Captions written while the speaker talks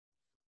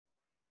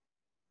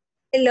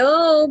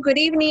Hello, good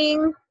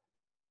evening.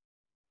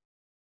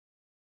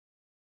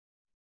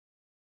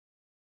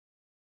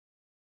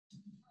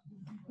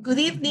 Good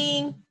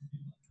evening.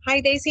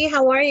 Hi, Daisy,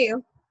 how are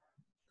you?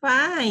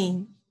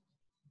 Fine.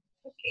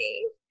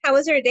 Okay. How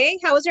was your day?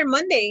 How was your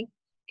Monday?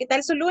 ¿Qué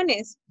tal su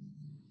lunes?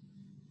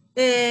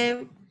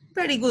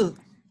 Very good.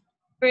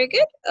 Very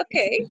good?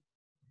 Okay.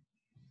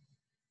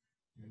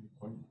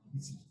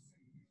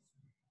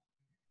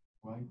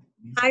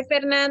 Hi,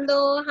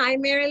 Fernando. Hi,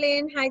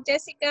 Marilyn. Hi,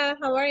 Jessica.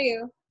 How are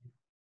you?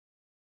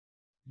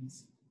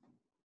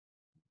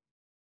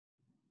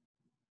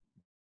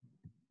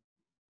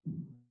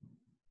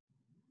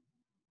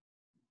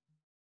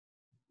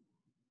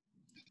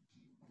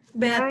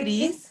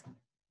 Beatriz, Hi,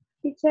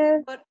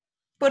 teacher.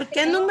 ¿por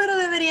qué número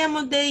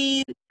deberíamos de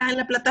ir a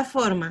la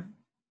plataforma?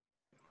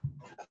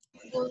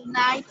 Good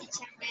night,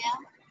 teacher Bea.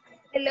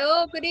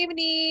 Hello, good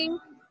evening.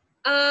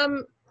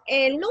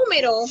 El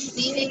número.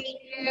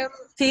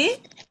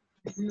 ¿Sí?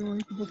 No,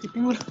 porque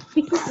tengo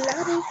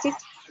claro, sí.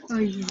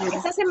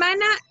 Esta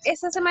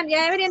semana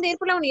ya deberían de ir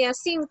por la unidad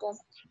 5,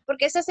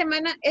 porque esta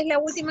semana es la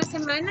última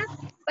semana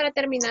para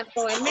terminar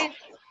todo el mes.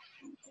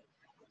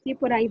 Sí,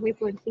 por ahí voy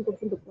por el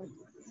 5.4.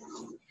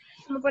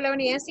 Como por la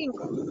unidad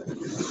 5.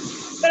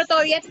 Pero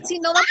todavía, si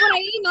no va por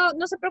ahí,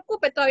 no se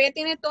preocupe, todavía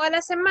tiene toda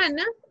la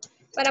semana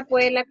para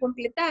poderla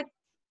completar.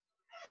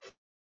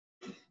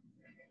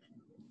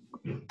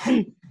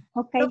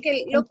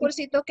 Okay. Los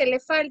cursitos que le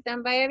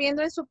faltan, vaya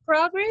viendo en su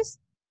progress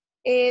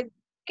qué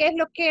es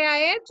lo que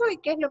ha hecho y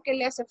qué es lo que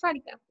le hace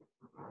falta.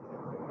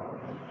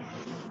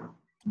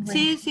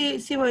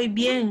 Sí, voy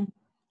bien.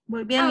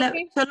 Voy bien.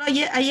 Okay. Solo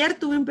ayer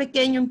tuve un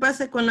pequeño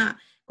impasse con la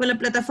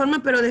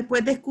plataforma, pero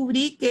después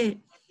descubrí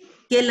que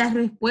las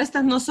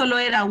respuestas no solo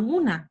era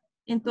una.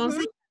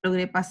 Entonces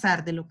logré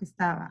pasar de lo que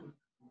estaba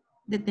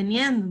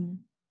deteniéndome.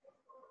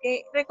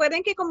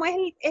 Recuerden que como es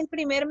el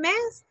primer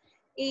mes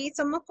y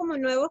somos como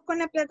nuevos con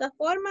la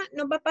plataforma,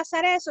 nos va a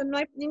pasar eso, no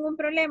hay ningún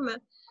problema.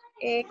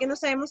 Que no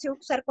sabemos si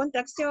usar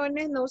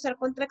contracciones, no usar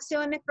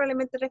contracciones,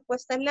 probablemente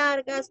respuestas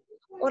largas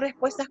o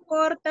respuestas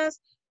cortas.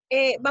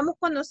 Vamos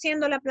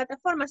conociendo la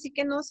plataforma, así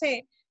que no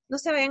se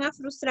vayan a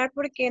frustrar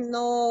porque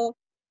no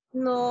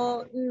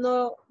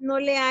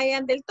le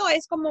hayan del todo.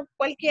 Es como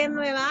cualquier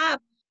nueva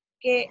app,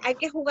 que hay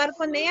que jugar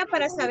con ella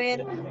para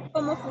saber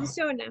cómo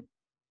funciona.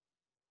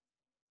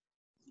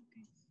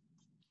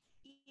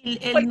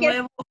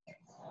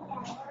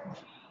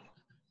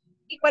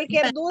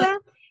 Cualquier duda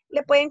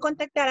le pueden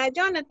contactar a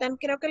Jonathan,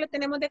 creo que lo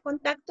tenemos de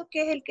contacto,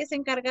 que es el que se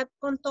encarga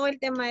con todo el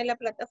tema de la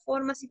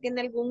plataforma. Si tiene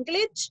algún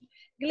glitch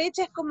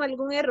es como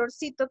algún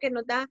errorcito que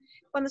nos da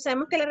cuando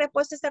sabemos que la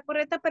respuesta está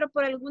correcta, pero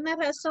por alguna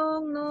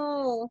razón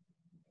no.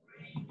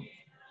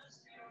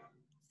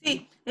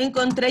 Sí,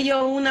 encontré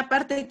yo una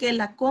parte que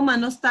la coma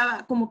no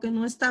estaba, como que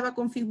no estaba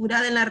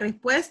configurada en la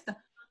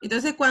respuesta.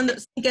 Entonces cuando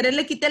sin querer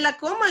le quité la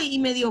coma y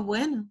me dio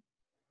bueno.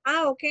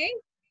 Ah, ok.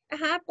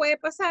 Ajá, puede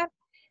pasar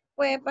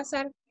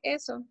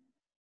eso.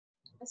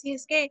 Así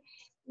es que,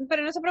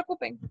 pero no se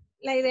preocupen.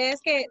 La idea es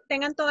que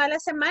tengan toda la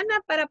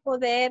semana para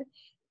poder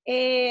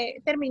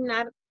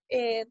terminar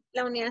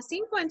la unidad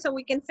 5, and so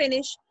we can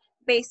finish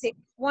basic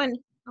 1,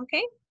 ¿ok?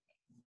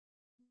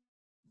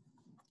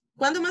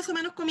 ¿Cuándo más o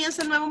menos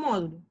comienza el nuevo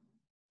módulo?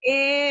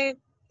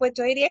 Pues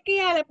yo diría que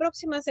ya la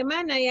próxima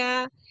semana,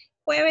 ya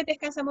jueves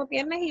descansamos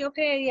viernes y yo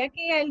creería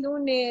que ya el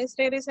lunes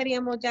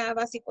regresaríamos ya a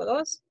básico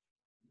 2.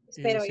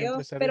 Espero yo.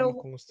 Pero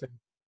con usted.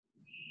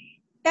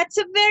 that's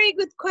a very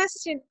good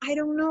question. I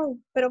don't know,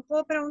 pero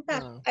puedo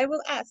preguntar. No. I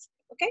will ask,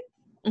 ¿ok?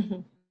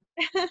 Okay.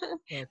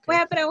 Voy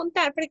a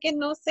preguntar porque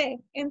no sé,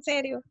 en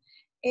serio.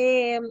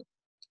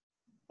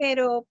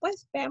 Pero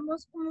pues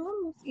veamos cómo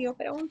vamos. Y yo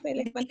pregunto y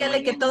les cuento.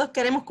 Dígale que todos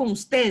queremos con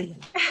usted.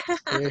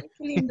 Qué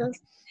lindos.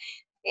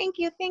 Thank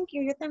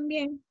you, yo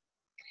también.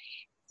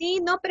 Sí,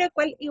 no, pero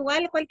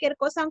igual cualquier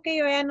cosa, aunque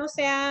yo ya no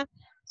sea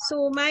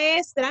su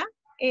maestra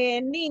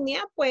en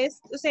línea, pues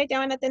ustedes ya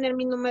van a tener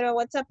mi número de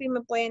WhatsApp y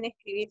me pueden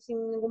escribir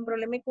sin ningún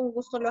problema y con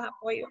gusto los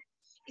apoyo.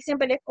 Y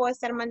siempre les puedo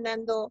estar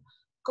mandando,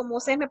 como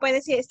ustedes me pueden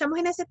decir, estamos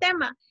en ese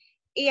tema.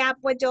 Y ya,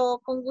 pues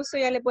yo con gusto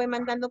ya les voy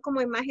mandando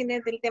como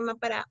imágenes del tema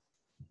para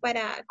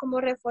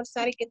como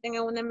reforzar y que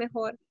tengan una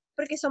mejor.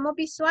 Porque somos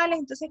visuales,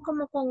 entonces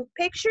como con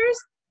pictures,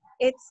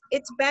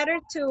 it's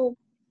better to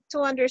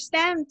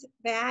understand,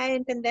 ¿verdad?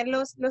 Entender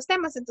los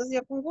temas, entonces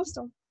yo con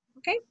gusto,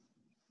 ¿ok?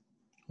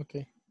 Ok.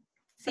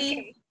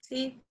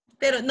 Sí,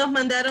 pero nos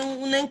mandaron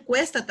una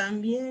encuesta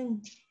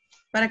también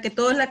para que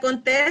todos la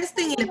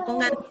contesten y le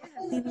pongan,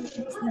 así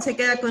se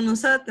queda con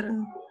nosotros.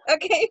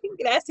 Ok,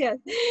 gracias.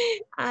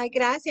 Ay,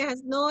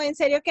 gracias. No, en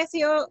serio que ha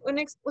sido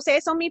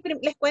ustedes son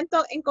les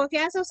cuento en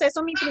confianza, ustedes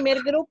son mi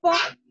primer grupo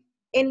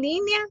en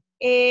línea.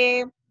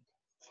 Yo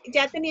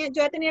ya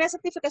tenía la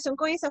certificación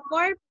con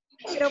ISAFORP,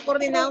 pero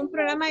coordinaba un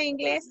programa de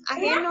inglés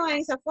ajeno a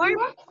ISAFORP.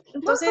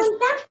 Entonces,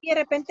 y de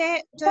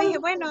repente yo dije,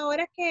 bueno,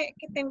 ahora que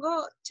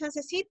tengo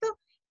chancecito,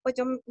 pues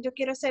yo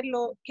quiero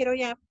hacerlo, quiero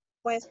ya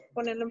pues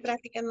ponerlo en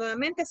práctica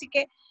nuevamente. Así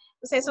que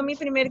ustedes son mi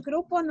primer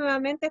grupo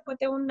nuevamente después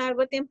de un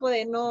largo tiempo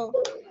de no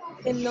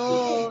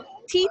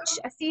teach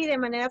así de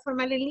manera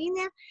formal en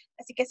línea,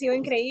 así que ha sido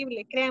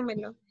increíble,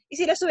 créanmelo. Y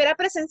si lo estuviera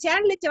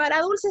presencial, le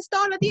llevará dulces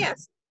todos los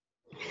días.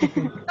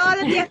 Todos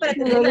los días para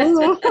No lo tenerlas,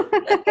 dudo.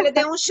 que les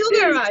dé un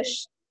sugar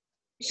rush.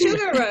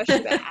 Sugar rush,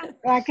 ¿verdad?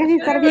 Hay que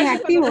estar bien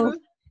activos.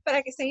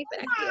 Para que estén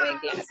hiperactivos en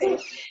clase.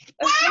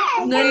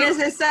 No es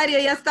necesario,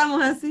 ya estamos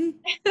así.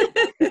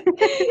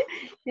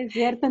 Es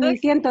cierto, ni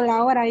siento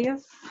la hora yo.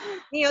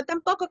 Ni yo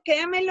tampoco,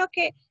 créanme lo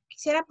que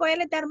quisiera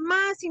poderles dar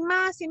más y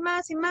más y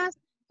más y más.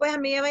 Pues a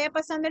mí ya vaya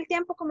pasando el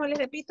tiempo, como les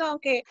repito,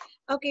 aunque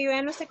yo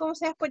ya no sé cómo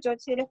ustedes, pues yo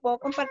sí les puedo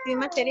compartir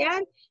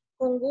material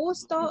con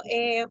gusto.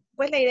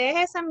 Pues la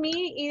idea es esa,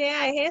 mi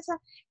idea es esa,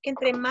 que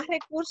entre más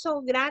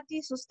recursos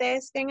gratis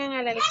ustedes tengan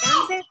al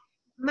alcance,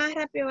 más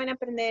rápido van a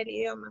aprender el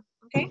idioma,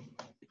 ¿ok?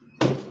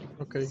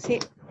 Okay. Sí,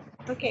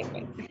 Ok,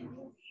 pues.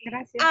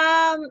 gracias.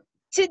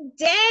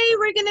 Today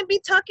we're going to be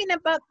talking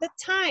about the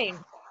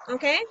time,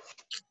 okay?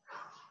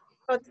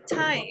 About the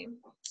time.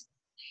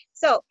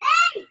 So,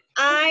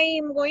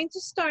 I'm going to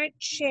start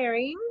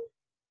sharing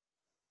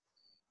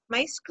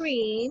my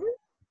screen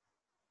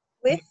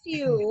with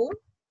you.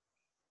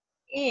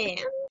 And,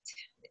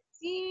 let's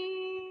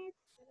see.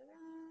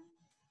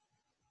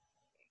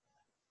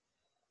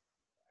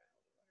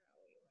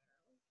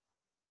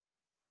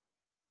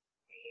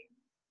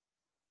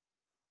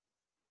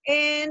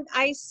 And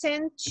I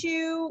sent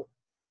you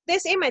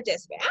these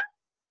images, yeah?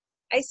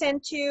 I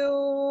sent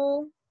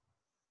you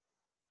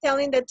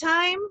telling the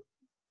time.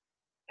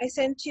 I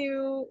sent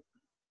you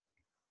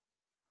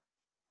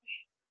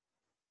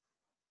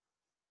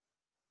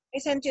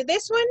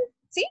this one,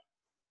 ¿sí?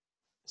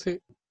 Sí.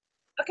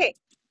 Ok,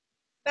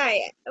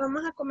 vaya,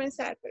 vamos a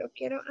comenzar, pero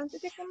quiero,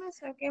 antes de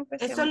comenzar, que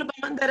empecemos. Eso lo voy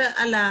a mandar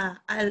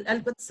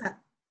al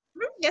WhatsApp.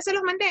 Ya se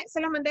los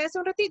mandé hace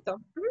un ratito.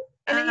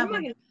 En la imagen.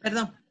 Bueno,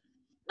 perdón.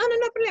 No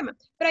hay problema,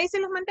 pero ahí se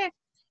los mandé.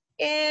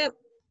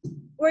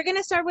 We're going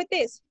to start with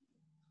this.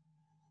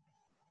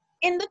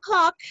 In the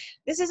clock,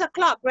 this is a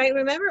clock, right?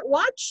 Remember,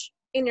 watch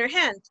in your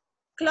hand.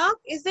 Clock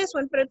is this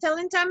one, pero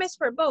telling time is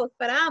for both,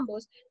 para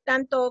ambos.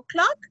 Tanto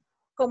clock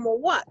como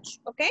watch,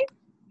 ¿ok?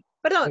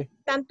 Perdón, Sí.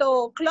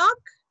 tanto clock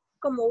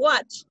como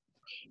watch.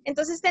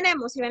 Entonces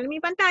tenemos, si ven en mi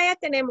pantalla,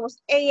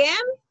 tenemos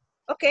AM,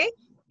 ¿ok?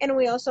 And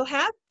we also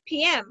have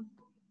PM,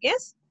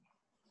 yes?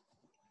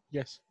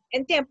 Yes.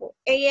 En tiempo,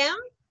 AM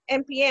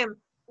and PM.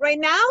 Right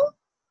now,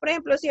 por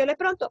ejemplo, si yo le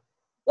pregunto,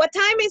 what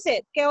time is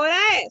it? ¿Qué hora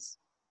es?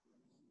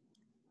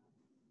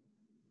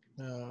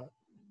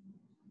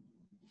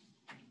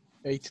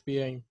 8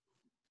 p.m.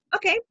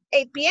 Okay,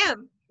 8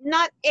 p.m.,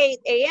 not 8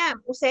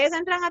 a.m. Ustedes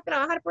entran a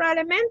trabajar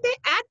probablemente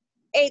at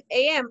 8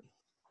 a.m.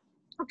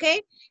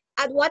 Okay,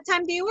 at what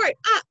time do you work?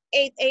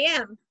 8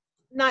 a.m.,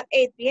 not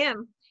 8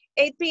 p.m.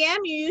 8 p.m.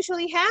 you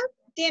usually have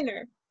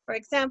dinner, for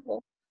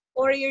example,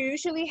 or you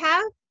usually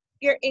have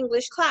your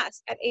English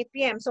class at 8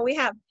 p.m. So we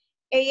have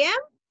a.m.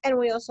 and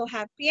we also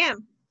have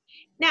p.m.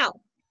 Now,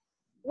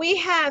 we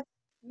have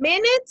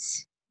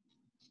minutes,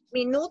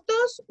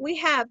 minutos, we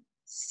have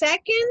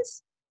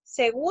seconds,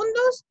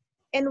 segundos,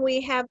 and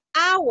we have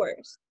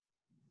hours.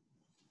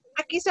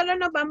 Aquí solo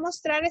nos va a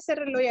mostrar ese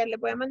reloj. Ya les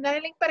voy a mandar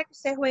el link para que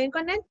ustedes jueguen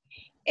con él.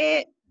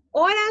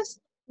 Horas,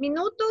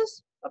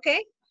 minutos,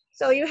 okay?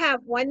 So you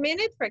have 1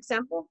 minute, for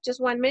example,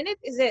 just 1 minute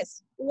is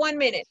this, 1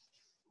 minute.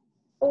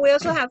 But we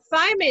also have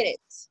 5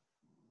 minutes.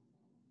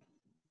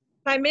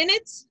 5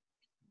 minutes.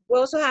 We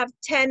also have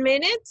 10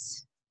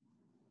 minutes,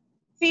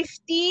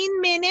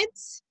 15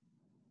 minutes,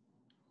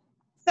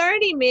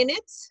 30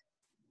 minutes,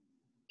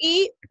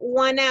 y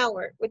 1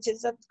 hour, which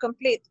is a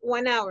complete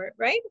 1 hour,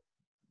 right?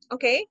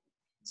 Okay.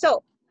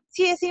 So,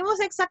 si decimos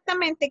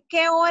exactamente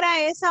qué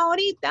hora es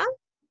ahorita,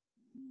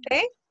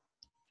 ¿okay?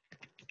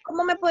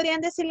 ¿Cómo me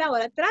podrían decir la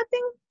hora?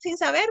 Traten, sin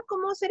saber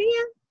cómo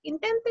sería.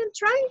 Intenten,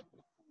 try.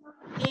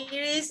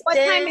 What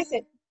time is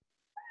it?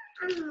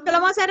 Solo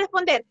vamos a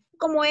responder.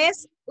 Como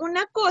es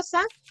una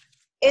cosa,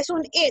 es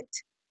un it.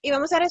 Y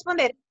vamos a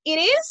responder it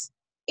is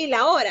y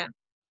la hora.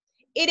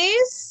 It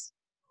is.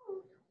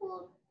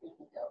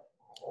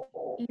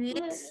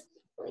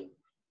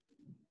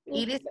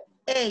 It is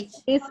 8.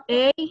 It's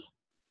a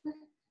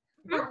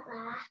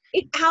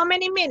How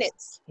many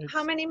minutes? It's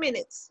How many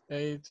minutes?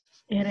 5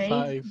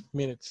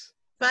 minutes.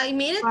 5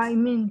 minutes? 5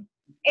 minutes.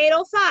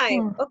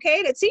 8:05.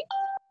 Okay, let's see.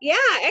 Yeah,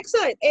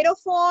 excellent.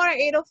 8:04,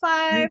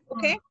 8:05.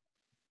 Okay.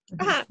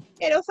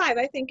 8:05,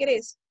 I think it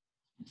is.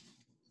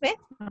 ¿Ve?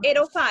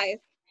 8:05.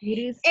 It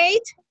is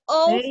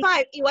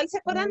 8:05. Igual se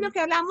acuerdan lo que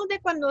hablamos de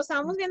cuando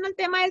estábamos viendo el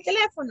tema del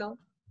teléfono.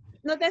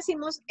 No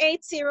decimos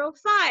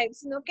 8:05,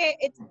 sino que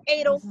it's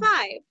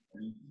 8:05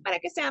 para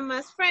que sea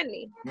más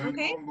friendly, ¿ok?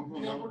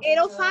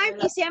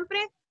 8:05 y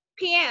siempre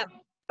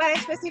PM para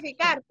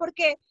especificar,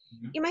 porque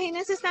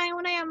imagínense estar en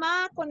una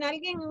llamada con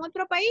alguien en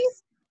otro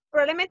país,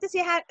 probablemente si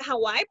es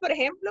Hawái, por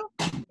ejemplo,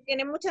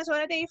 tiene muchas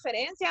horas de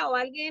diferencia, o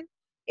alguien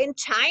en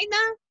China,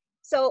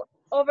 so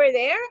over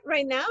there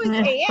right now it's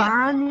AM.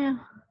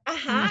 España.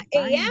 Ajá,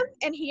 España. AM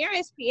and here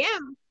is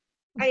PM.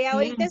 Allá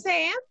ahorita es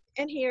AM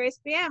and here is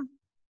PM.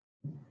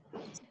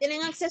 Si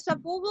tienen acceso a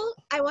Google,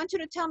 I want you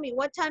to tell me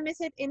what time is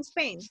it in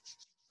Spain.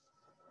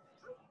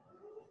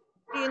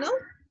 Do you know?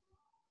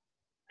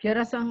 ¿Qué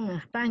horas son en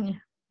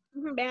España?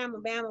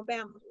 Veamos.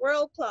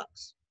 World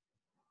clocks.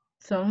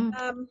 Son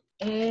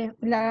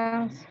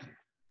las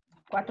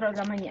 4 de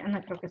la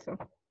mañana, creo que son.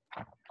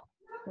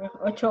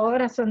 8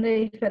 horas son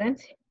de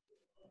diferencia.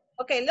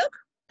 Okay, look.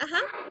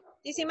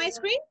 You see my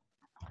screen?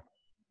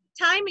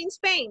 Time in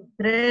Spain.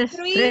 3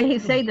 y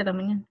 6 de la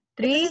mañana.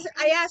 3.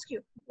 I ask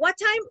you, what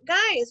time,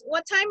 guys,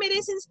 what time it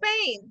is in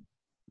Spain?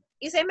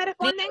 ¿Y se me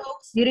responden?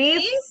 It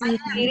is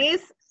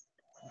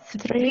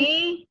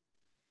 3,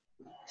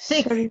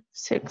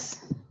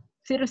 6.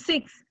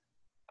 06.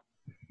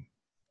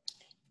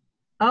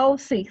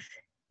 06.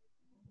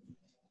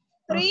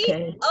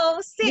 3:06.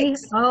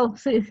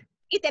 3:06.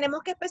 Y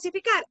tenemos que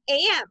especificar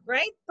AM,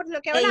 right? Por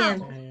lo que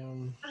hablamos.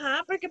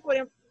 Porque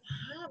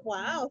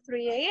wow,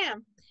 3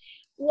 a.m.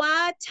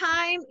 What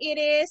time it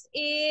is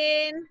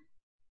in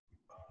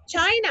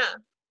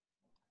China?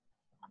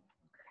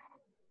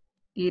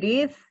 It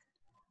is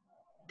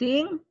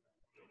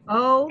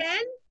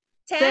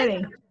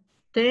 10:07.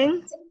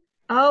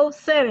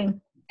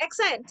 10:07.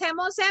 Excellent.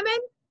 10:07.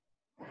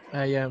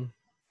 AM.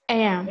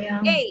 AM.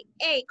 A,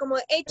 como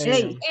H,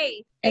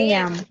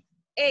 AM.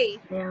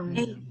 AM.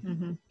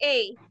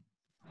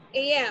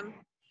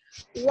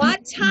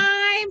 What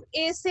time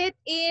is it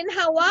in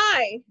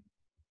Hawaii?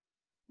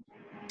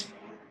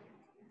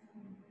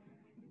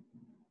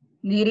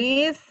 It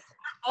is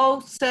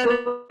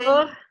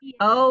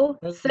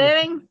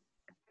 07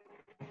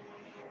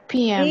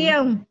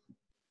 PM.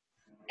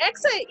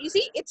 Excellent. You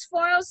see, it's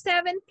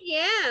 4:07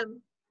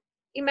 p.m.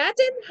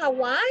 Imagine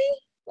Hawaii.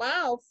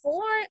 Wow,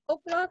 4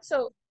 o'clock.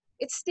 So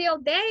it's still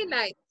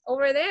daylight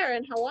over there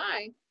in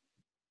Hawaii.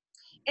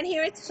 And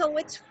here it's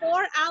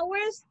 4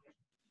 hours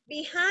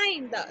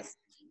behind us.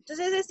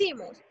 Entonces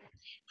decimos,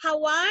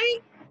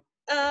 Hawaii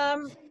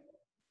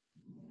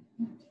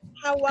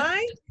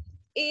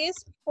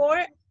is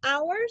 4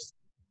 hours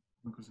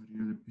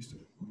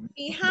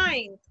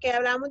behind. Que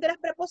hablamos de las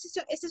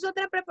preposiciones. Esta es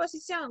otra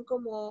preposición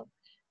como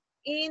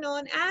in,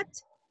 on, at,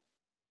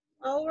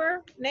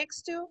 over,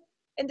 next to,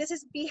 and this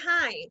is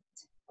behind.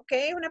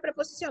 Okay, una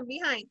preposición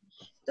behind.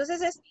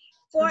 Entonces es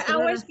 4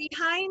 hours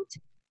behind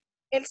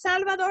El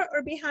Salvador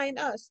or behind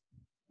us.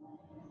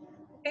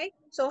 Okay,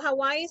 so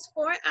Hawaii is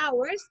 4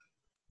 hours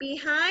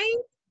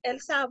behind El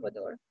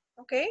Salvador.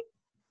 Okay,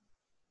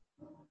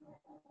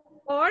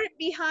 or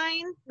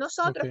behind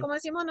nosotros. ¿Cómo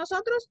decimos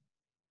nosotros?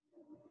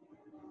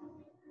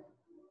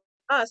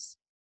 Us.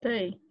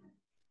 Sí.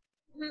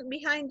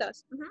 Behind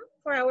us.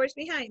 4 hours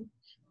behind.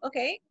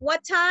 Okay,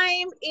 what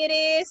time it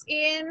is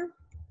in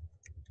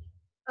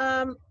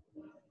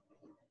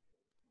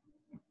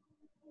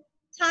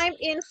time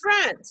in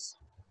France?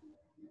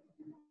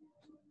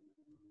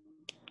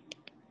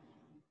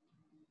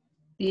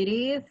 It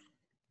is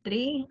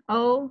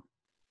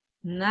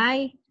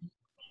 3:09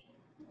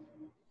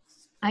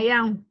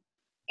 AM.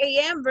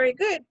 AM, very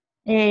good.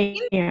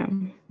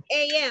 AM.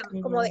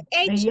 AM, como de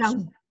H.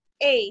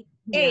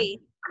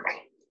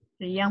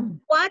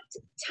 AM. What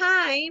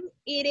time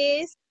it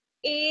is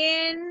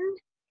in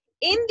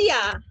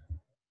India?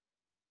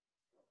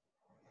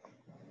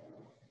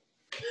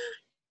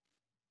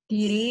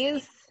 It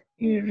is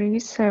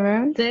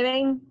 7.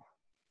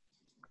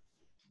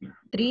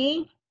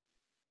 3:39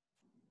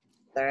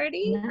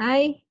 30,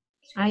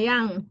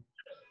 AM.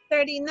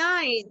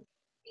 39.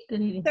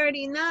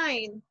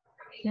 39.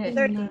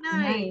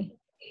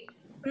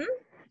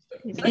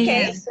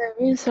 Okay.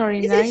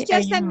 Sorry, This is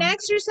just an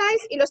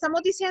exercise y lo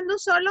estamos diciendo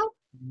solo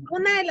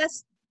una de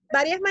las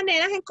varias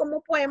maneras en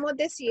cómo podemos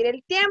decir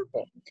el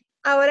tiempo.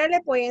 Ahora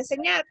les voy a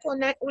enseñar con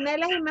una de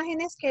las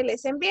imágenes que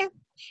les envié.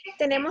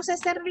 Tenemos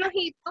este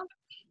relojito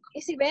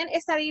y si ven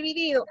está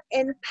dividido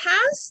en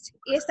past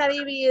y está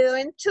dividido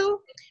en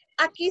to.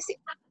 Aquí si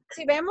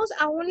vemos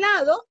a un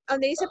lado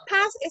donde dice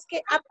past es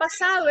que ha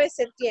pasado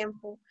ese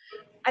tiempo.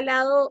 Al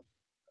lado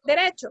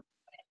derecho.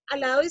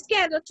 Al lado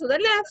izquierdo, to the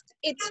left,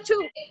 it's 2.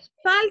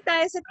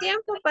 Falta ese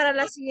tiempo para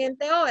la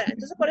siguiente hora.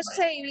 Entonces, por eso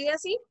se divide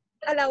así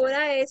a la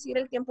hora de decir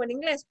el tiempo en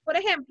inglés. Por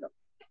ejemplo,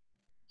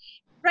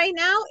 right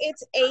now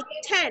it's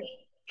 8:10.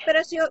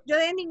 Pero si yo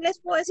en inglés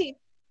puedo decir,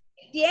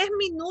 10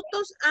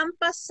 minutos han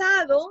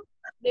pasado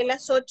de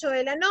las 8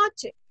 de la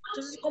noche.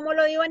 Entonces, ¿cómo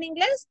lo digo en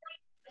inglés?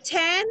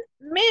 10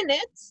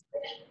 minutes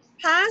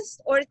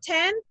past, or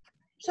 10,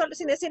 solo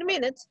sin decir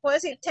minutes, puedo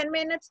decir 10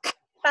 minutes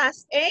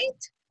past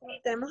 8.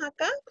 Tenemos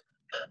acá.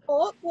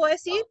 O puedo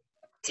decir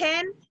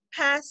 10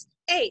 past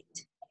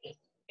 8.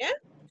 ¿Ya?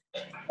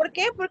 ¿Por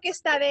qué? Porque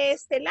está de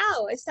este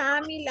lado. Está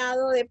a mi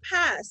lado de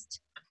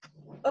past.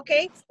 ¿Ok?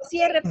 Si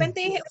de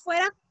repente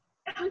fuera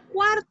un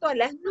cuarto a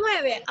las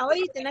 9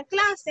 ahorita en la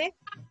clase,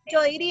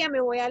 yo diría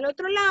me voy al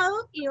otro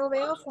lado y yo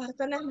veo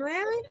cuarto a las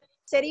 9.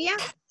 Sería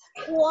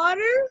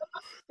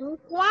un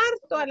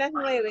cuarto a las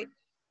 9.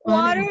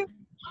 Quarter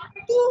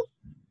to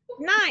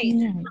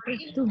 9.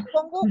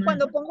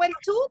 Cuando pongo el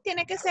to,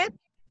 tiene que ser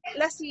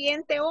la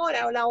siguiente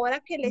hora o la hora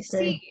que le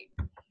sigue.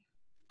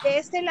 De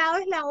este lado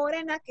es la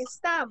hora en la que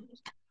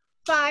estamos.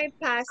 5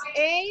 past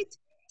 8,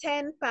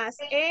 10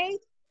 past 8,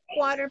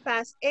 quarter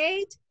past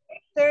 8,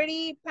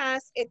 20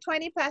 past 8,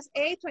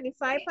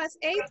 25 past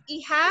 8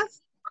 y half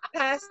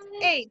past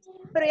 8.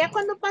 Pero ya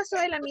cuando paso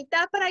de la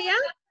mitad para allá,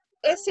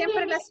 es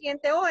siempre la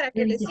siguiente hora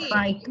que le sigue.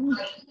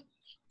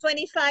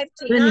 25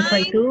 to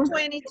 9,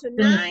 20 to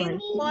 9,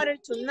 quarter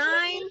to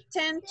 9,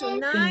 10 to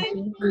 9,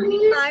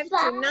 5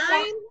 to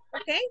 9,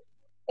 okay?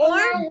 Or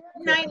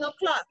 9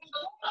 o'clock.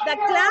 The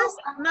class,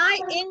 my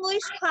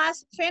English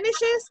class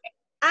finishes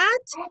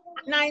at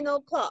 9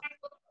 o'clock.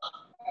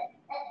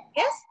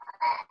 Yes?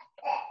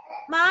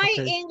 My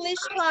English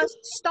class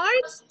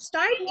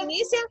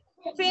inicia,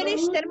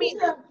 finish,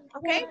 termina.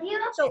 Okay?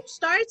 So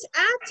starts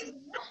at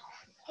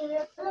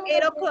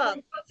 8 o'clock,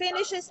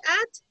 finishes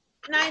at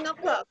 9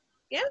 o'clock.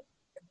 Yeah?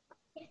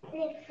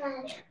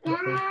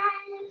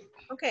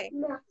 Okay.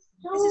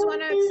 This is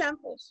one of the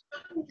examples.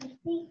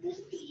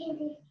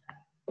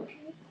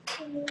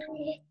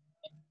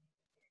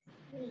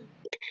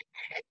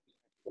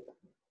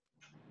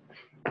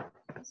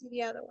 This is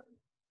the other one.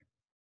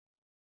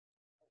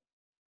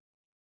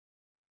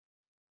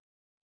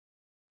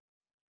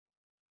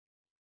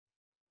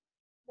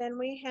 Then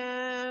we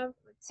have,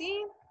 let's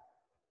see.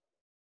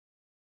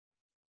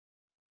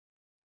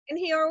 And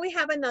here we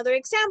have another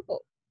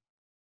example.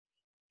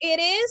 It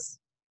is,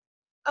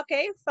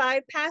 okay,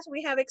 5 past,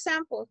 we have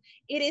examples.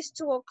 It is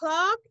 2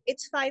 o'clock,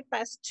 it's 5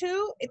 past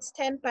 2, it's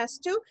 10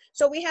 past 2.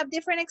 So we have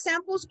different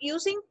examples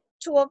using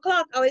 2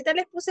 o'clock. Ahorita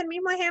les puse el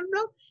mismo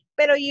ejemplo,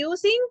 pero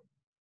using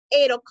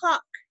 8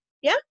 o'clock.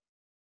 ¿Ya?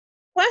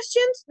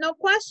 Questions? No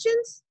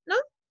questions? ¿No?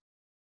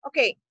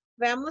 Ok,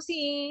 veamos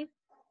si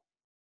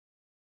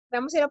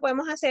lo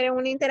podemos hacer en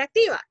una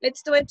interactiva.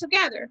 Let's do it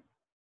together.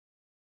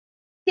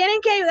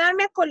 Tienen que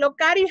ayudarme a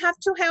colocar. You have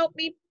to help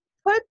me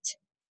put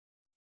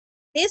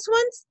these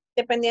ones,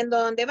 dependiendo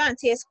de dónde van.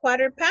 Si es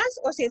quarter past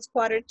o si es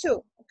quarter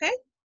to. Okay?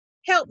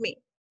 Help me.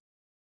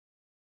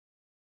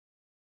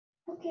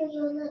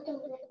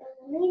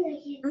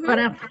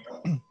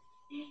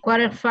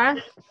 Quarter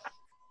past.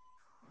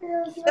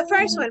 The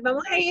first one.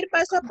 Vamos a ir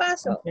paso a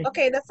paso.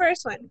 Okay, the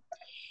first one.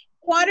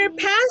 Quarter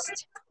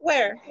past,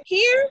 where?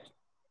 Here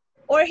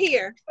or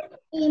here?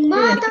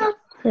 Left.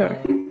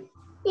 Right.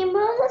 Me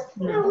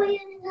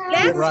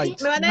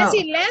van a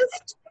decir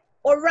left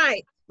or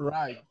right?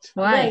 Right.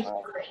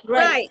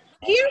 Right.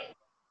 Here?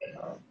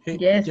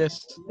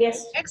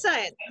 Yes.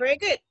 Excellent. Very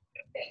good.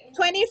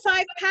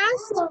 25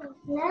 past?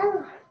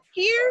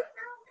 Here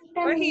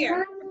or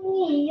here?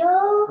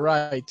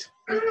 Right.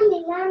 Am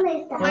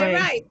I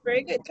right?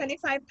 Very good.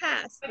 25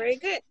 past. Very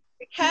good.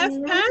 Half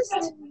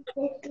past?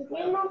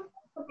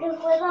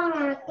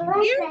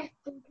 Here?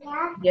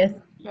 Yes.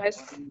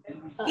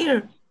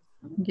 Here.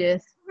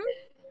 Yes.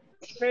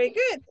 Very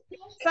good.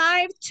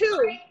 5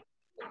 to?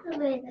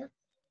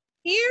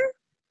 Here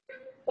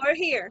or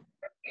here?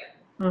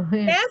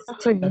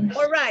 Left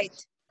or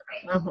right?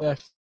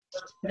 Left.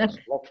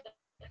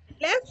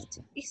 Left,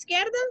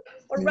 izquierda,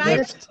 or right,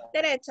 Left.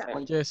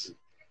 derecha? Yes.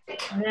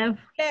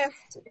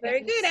 Left.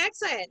 Very good,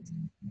 excellent.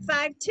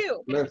 5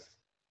 to? Left.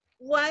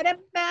 What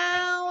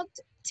about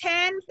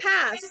 10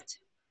 past?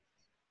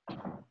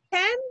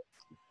 10?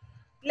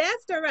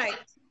 Left or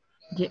right?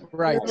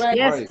 Right.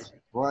 Yes.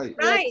 Right.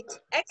 Right.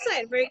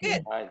 Excellent. Very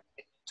good.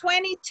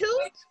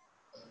 22?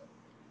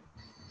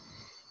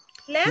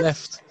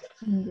 Left?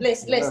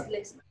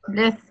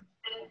 Left.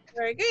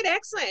 Very good.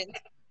 Excellent.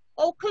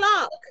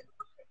 O'clock?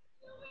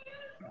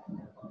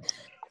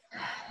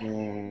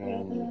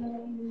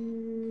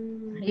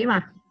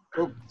 Arriba.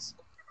 Oops.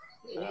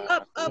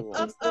 Up. Up.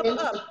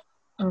 O'clock.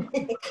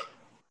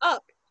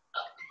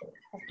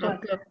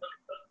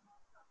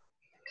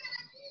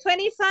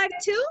 25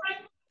 to?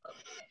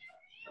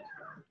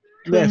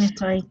 Left.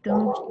 25 to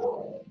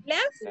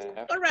Left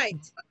or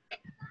right?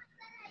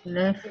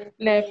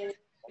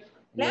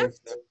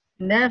 left.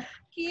 Left?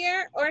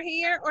 Here or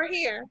here or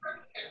here?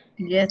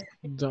 Yes.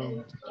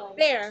 Down.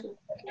 There.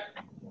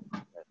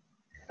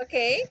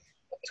 Okay.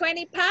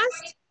 20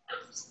 past?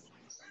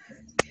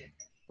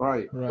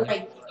 Right.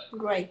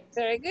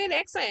 Very good.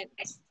 Excellent.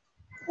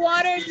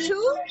 Quarter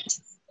to?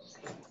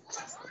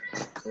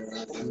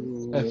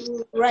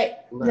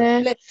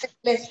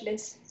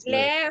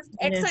 Left.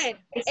 Excellent.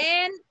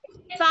 And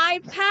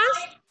 5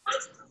 past?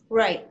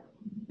 Right.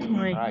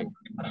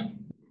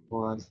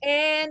 One.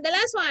 And the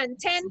last one,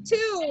 10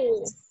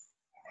 to?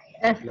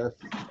 Left.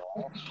 Left.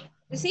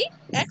 You see?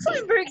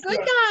 Excellent. Very good,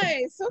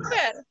 guys.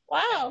 Super.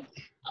 Wow.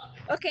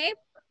 Okay.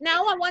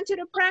 Now I want you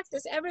to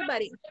practice,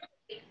 everybody.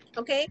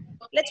 Okay.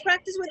 Let's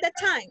practice with the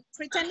time.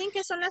 Pretending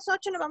que son las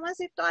 8, nos vamos a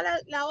decir todas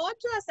las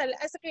 8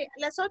 hasta que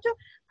las 8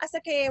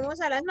 hasta que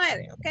lleguemos a las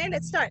 9. Okay.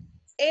 Let's start.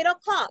 8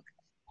 o'clock.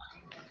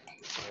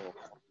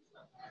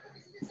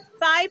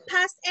 5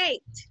 past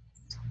 8.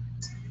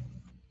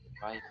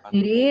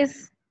 It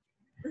is.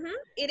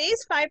 It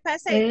is 5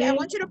 past 8. I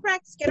want you to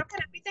practice. Quiero que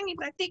repiten y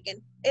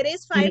practiquen. It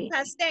is 5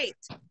 past 8.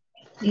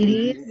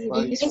 It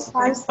is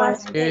 5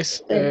 past 8.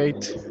 Is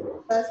 8.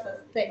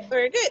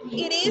 Very good.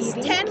 It is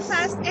 10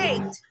 past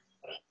 8.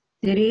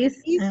 It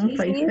is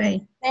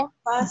 5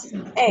 past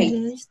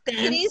 8.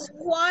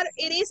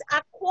 It is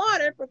a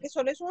quarter, porque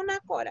solo es una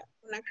quarter.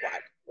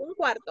 un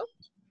cuarto.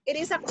 It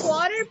is a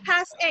quarter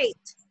past 8.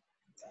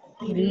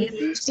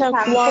 It's a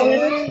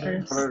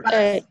quarter past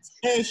 8. It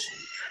is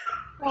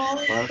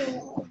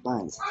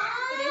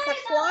a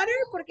quarter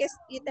porque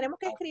y tenemos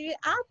que escribir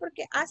A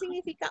porque A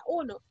significa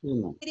 1.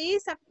 It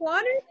is a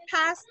quarter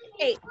past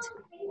 8.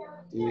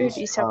 It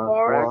is a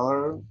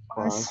quarter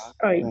past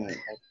 8.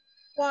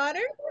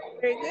 Quarter,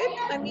 very good.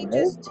 Let me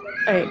just...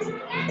 8.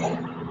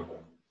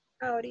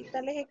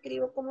 Ahorita les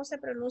escribo cómo se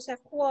pronuncia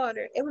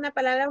quarter. Es una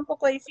palabra un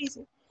poco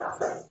difícil.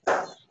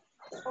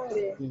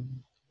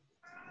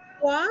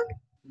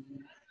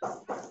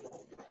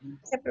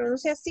 Se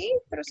pronuncia así,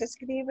 pero se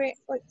escribe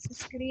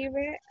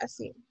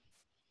así.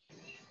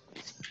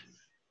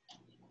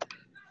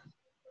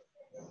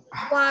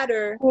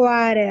 Quarter.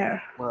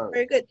 Water.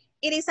 Very good.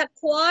 It is a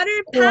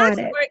quarter past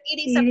Quarter. or it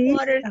is a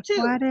quarter to.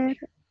 Quarter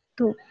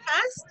to.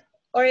 Past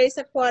or it is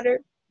a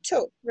quarter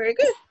to. Very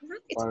good.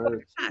 It's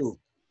quarter past.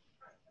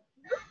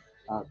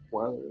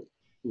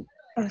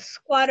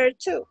 Quarter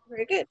to.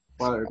 Very good.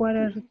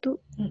 Quarter to.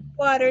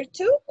 Quarter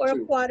to or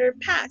quarter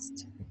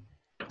past.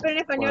 Pero en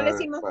español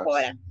decimos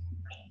hora.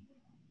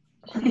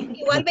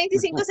 Igual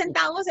 25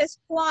 centavos es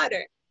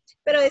quarter,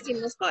 pero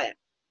decimos hora.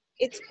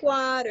 It's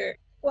quarter.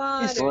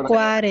 Es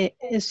quarter.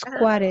 Es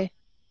quarter.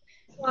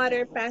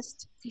 Quarter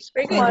past.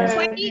 Very good.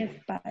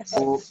 20.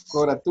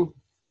 Quarter to.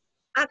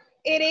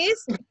 It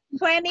is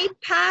 20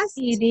 past.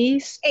 It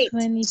is 8.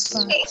 20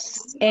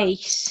 past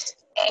 8.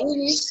 It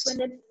is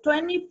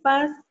 20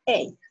 past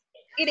 8.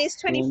 It is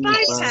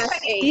 25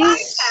 past 8.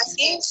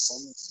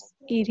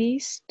 It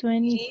is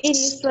 20. It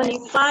is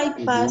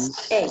 25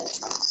 past 8.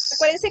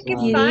 Acuérdense que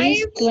It is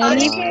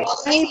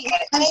 5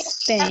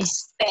 past 10.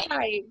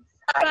 5.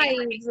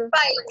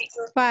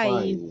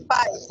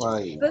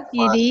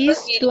 It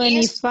is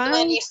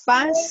 25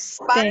 past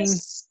 10.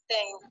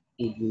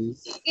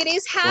 It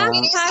is half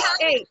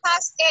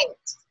past 8.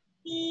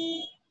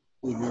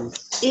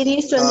 It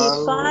is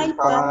 25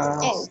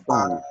 past 8.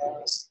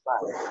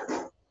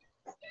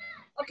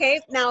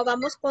 Okay, now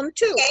vamos con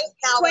 2.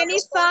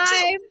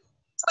 25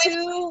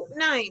 to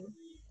 9.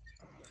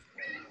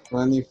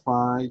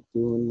 25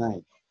 to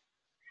 9.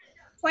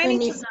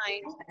 20 to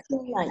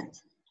 9.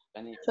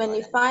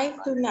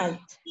 25 to 9.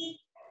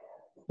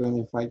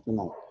 25 to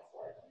 9.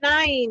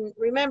 9.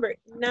 Remember,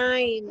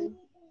 9.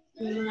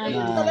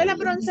 Solo es la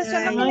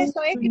pronunciación lo que le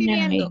estoy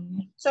escribiendo.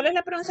 Solo es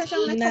la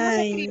pronunciación, no es cómo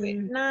se escribe.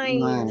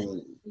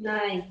 9.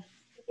 9.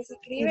 Que se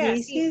escribe It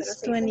así, pero is se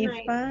dice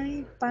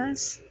 25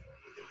 past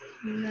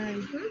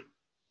 9.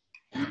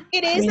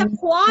 It is a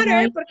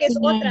quarter, porque es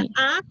otra.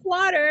 A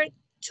quarter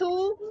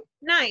to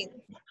 9.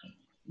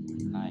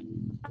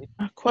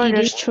 A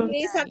quarter to It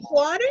is a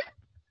quarter.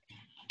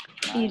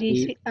 It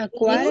is a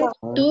quarter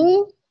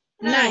to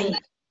 9.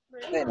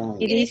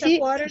 It is a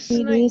quarter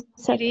to 9. It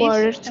is a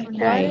quarter to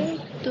 9.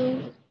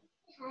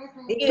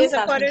 It is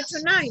a quarter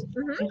to 9.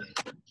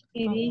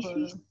 It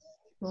is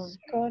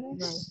quarter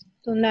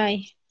to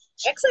 9.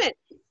 Excellent.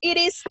 It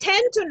is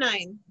 10 to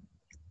 9.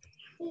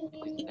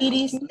 It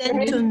is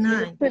 10 to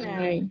 9.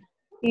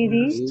 It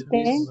is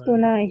 10 to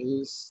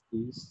 9.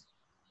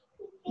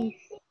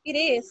 It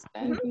is.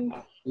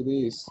 It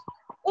is.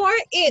 Or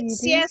it's.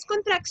 Si es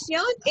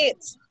contracción,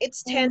 it's.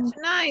 It's 10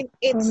 to 9.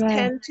 It's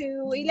 10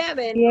 to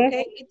 11.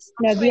 Okay. It's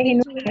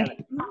 20 to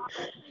 11.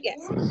 Yes.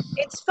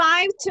 It's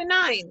 5 to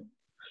 9.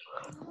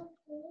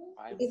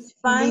 It's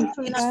 5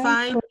 to 9. It's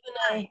 5 to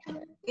 9.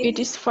 It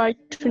is 5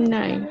 to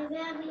 9.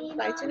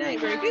 5 to 9.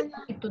 Very good.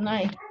 5 to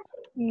 9.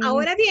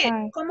 Ahora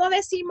bien, ¿cómo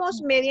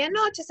decimos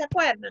medianoche? ¿Se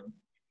acuerdan?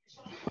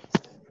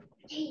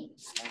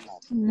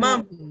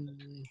 Mom.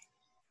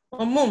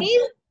 O moon.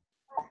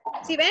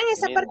 Si ven,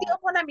 está partido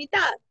por la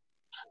mitad.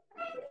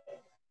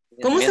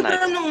 ¿Cómo se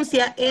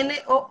pronuncia?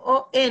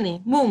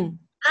 N-O-O-N. Moon.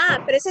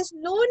 Ah, pero ese es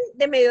noon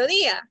de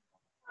mediodía.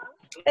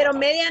 Pero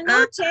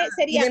medianoche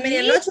sería Y de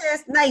medianoche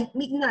es night,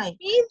 midnight.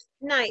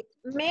 Midnight.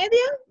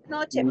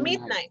 Medianoche,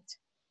 midnight.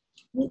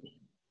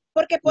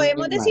 Porque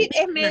podemos decir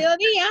es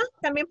mediodía,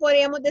 también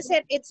podríamos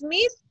decir it's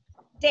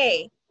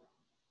midday.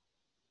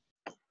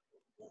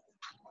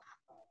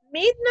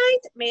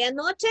 Midnight,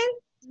 medianoche,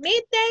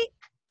 midday.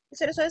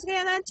 Se lo estoy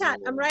escribiendo en el chat.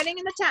 I'm writing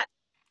in the chat.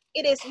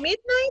 It is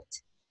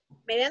midnight,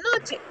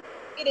 medianoche.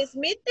 It is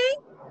midday,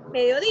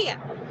 mediodía.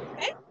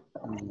 ¿Okay?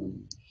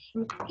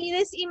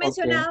 Y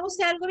mencionamos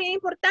algo bien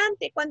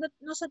importante. Cuando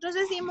nosotros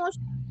decimos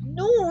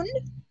noon,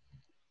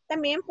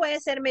 también puede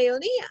ser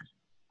mediodía.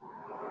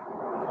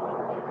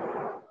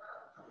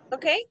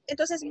 ¿Ok?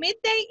 Entonces,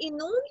 midday y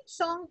noon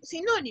son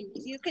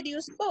sinónimos. You could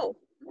use both.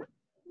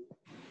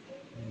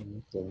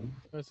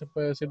 Se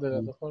puede decir de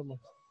las dos formas.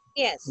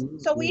 Yes.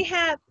 So we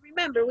have,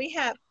 remember, we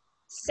have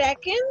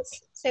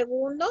seconds,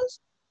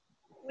 segundos.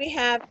 We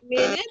have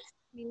minutes,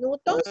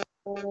 minutos.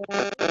 We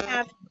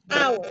have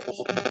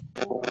hours.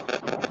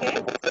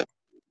 Okay?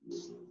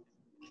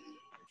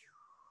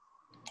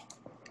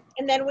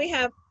 And then we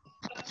have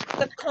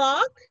the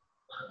clock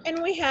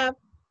and we have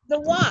the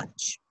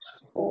watch.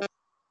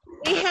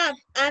 We have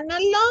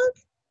analog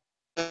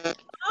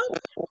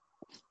clock,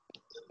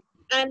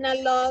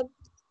 analog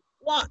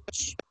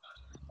watch.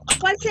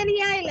 ¿Cuál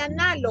sería el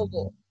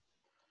análogo?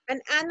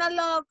 An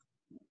analog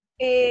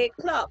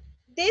clock.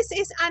 This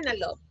is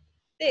analog.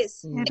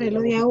 This. El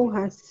reloj de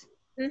agujas.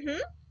 Ujú.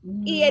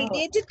 Y el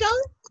digital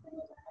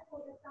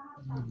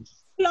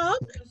clock. Los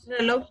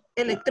relojes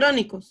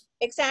electrónicos.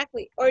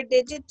 Exactly. Or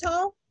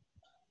digital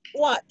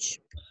watch.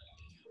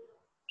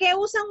 ¿Qué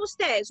usan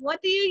ustedes?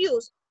 What do you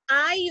use?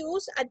 I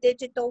use a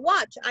digital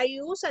watch. I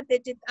use a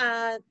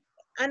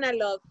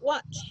analog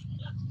watch.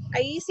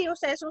 Ahí sí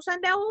ustedes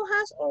usan de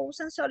agujas o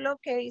usan solo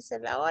que dice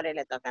la hora y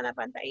le tocan la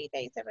pantallita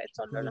y se ven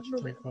solo los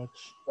números.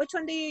 Which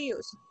one do you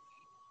use?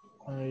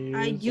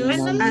 I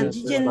use a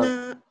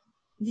digital.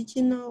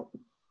 Digital.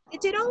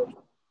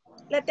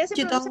 La T se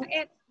Digital.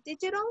 pronuncia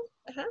digital.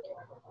 Ajá.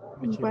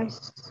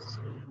 Pues,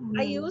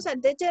 I use a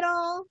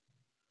digital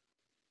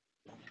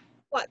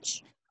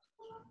watch.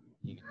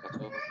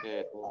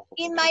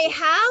 In my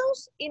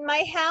house,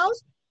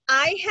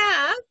 I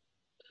have,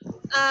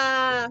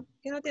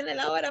 que no tiene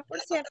la hora, por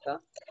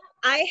cierto.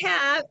 I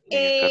have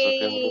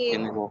a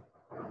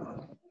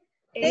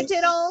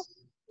digital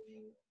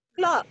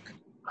clock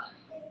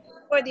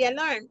for the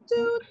alarm.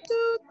 Toot,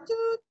 toot,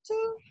 toot,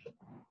 toot.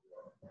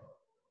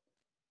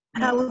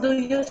 How do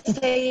you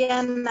say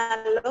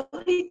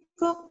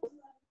analógico?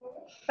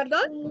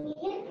 Perdón?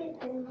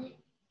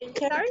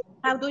 Sorry?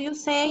 How do you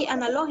say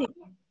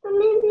analógico?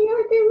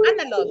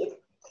 Analog.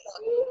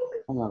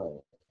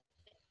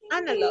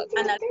 Analog.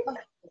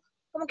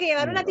 Como que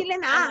llevar una tilde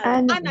en A.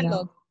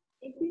 Analog.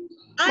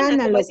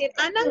 Ana, como decir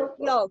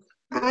analog.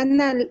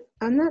 Analog.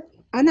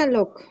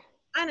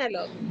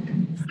 Analog.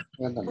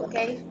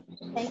 Okay,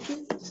 thank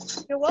you.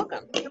 You're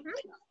welcome.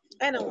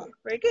 Analog.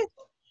 Very good.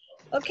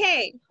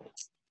 Okay.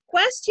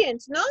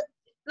 Questions, no?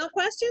 No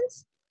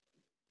questions?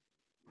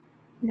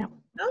 No.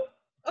 No?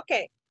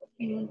 Okay.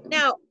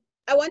 Now,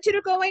 I want you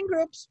to go in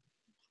groups.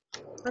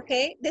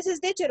 Okay. This is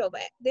digital,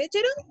 ¿ve?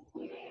 Digital.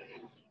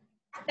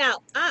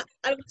 Now,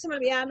 algo que se me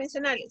olvidaba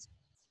mencionarles.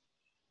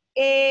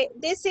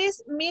 This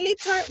is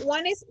military,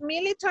 one is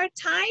military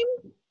time.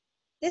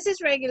 This is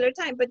regular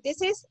time, but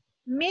this is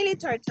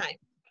military time.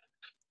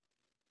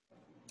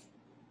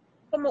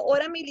 Como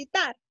hora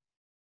militar.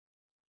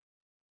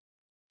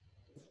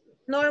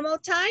 Normal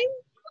time,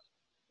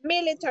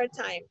 military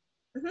time.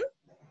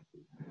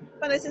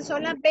 Cuando se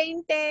son las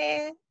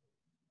 20,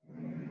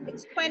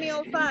 it's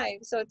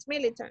 20:05, so it's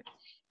military.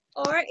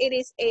 Or it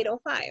is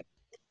 8:05.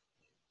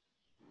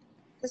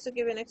 Just to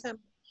give you an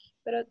example.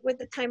 But with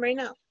the time right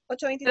now,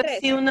 8:23.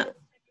 Sí,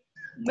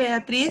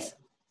 Beatriz,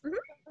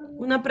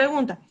 una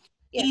pregunta.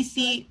 Yes. Y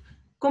si,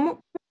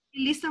 ¿cómo se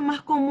utiliza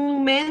más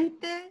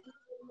comúnmente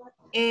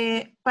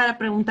para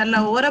preguntar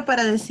la hora,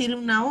 para decir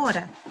una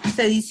hora?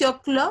 ¿Se dice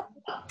o'clock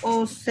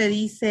o se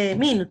dice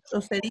minute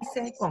o se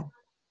dice cómo?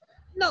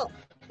 No,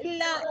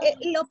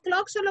 lo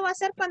clock solo va a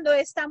ser cuando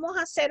estamos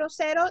a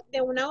 00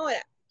 de una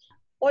hora.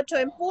 8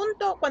 en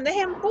punto, cuando es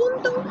en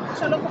punto,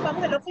 solo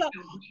ocupamos el o'clock.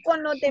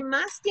 Con los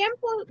demás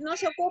tiempos no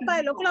se ocupa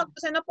el o'clock. O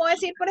sea, no puedo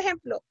decir, por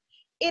ejemplo,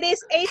 it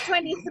is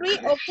 8:23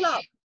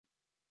 o'clock.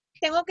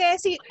 Tengo que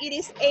decir, it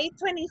is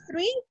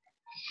 8:23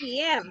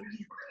 p.m.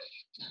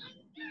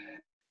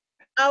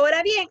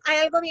 Ahora bien, hay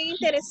algo bien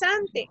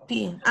interesante.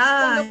 Bien.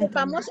 Cuando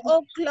ocupamos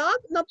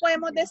o'clock, no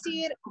podemos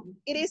decir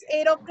it is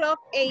 8 o'clock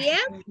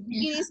a.m.,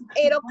 it is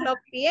 8 o'clock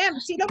p.m.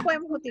 Sí lo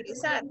podemos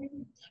utilizar.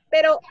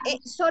 Pero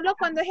solo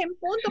cuando es en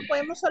punto,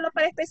 podemos solo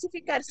para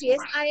especificar si es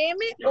a.m.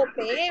 o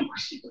p.m.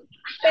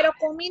 Pero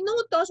con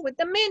minutos, with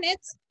the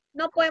minutes,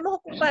 no podemos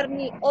ocupar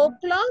ni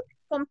o'clock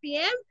con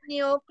p.m.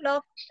 ni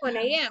o'clock con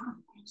a.m.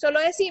 Solo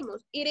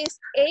decimos, it is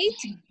 8,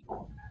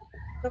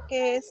 lo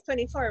que es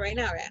 24 right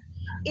now, ¿verdad?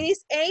 It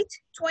is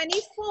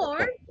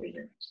 8:24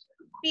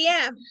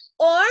 p.m.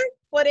 Or,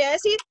 podría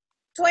decir,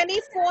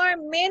 24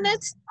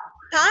 minutes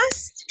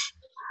past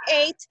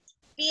 8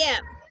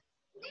 p.m.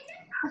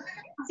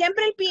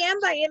 Siempre el p.m.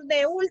 va a ir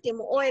de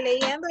último, o el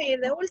a.m. va a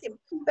ir de último.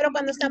 Pero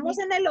cuando estamos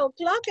en el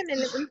o'clock, en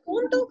el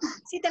punto,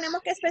 sí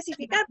tenemos que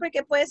especificar,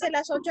 porque puede ser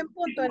las 8 en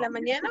punto de la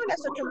mañana o las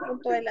 8 en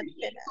punto de la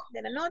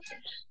noche.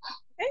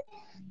 ¿Okay?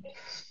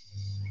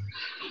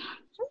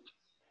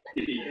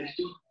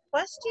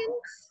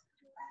 Questions?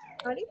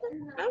 ¿Ahorita?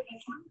 ¿No?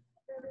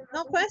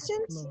 No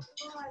questions? No.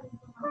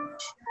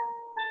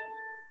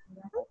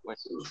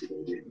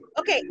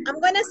 Okay,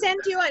 I'm going to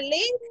send you a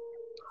link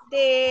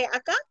de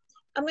acá.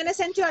 I'm going to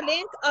send you a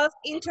link of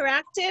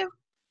interactive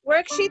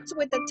worksheets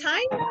with the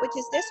time, which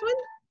is this one.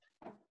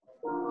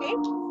 Okay.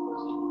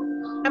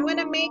 I'm going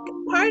to make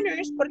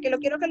partners porque lo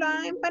quiero que lo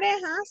hagan en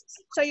parejas.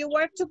 So you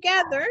work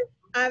together.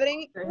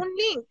 Abren un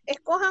link.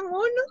 Escojan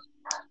uno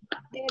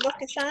de los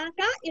que están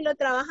acá y lo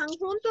trabajan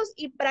juntos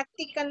y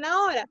practican la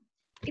hora.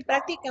 Y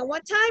practican,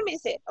 what time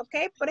is it? Ok,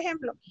 por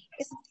ejemplo,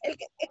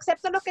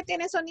 excepto los que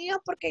tienen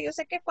sonido, porque yo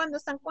sé que cuando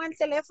están con el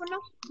teléfono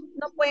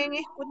no pueden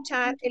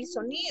escuchar el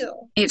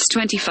sonido. It's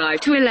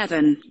 25 to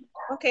 11.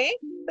 Ok,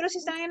 pero si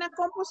están en la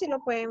compu sí lo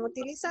pueden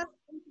utilizar.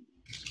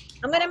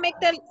 I'm going to make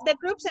the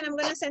groups and I'm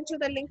going to send you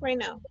the link right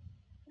now.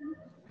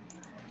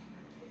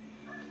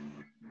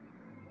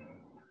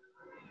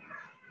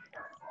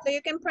 So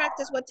you can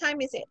practice, what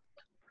time is it?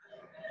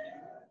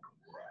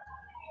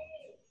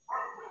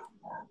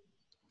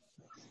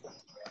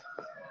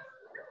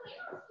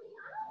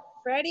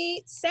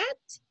 Ready, set,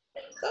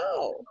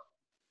 go.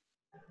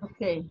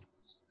 Okay.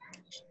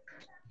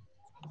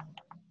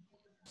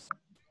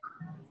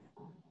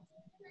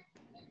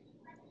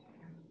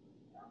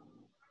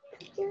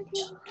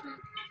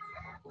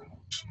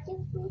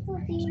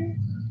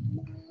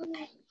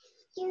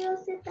 Quiero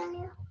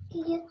sentar que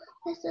yo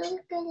solo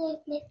que le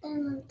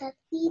prestan un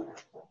tatito.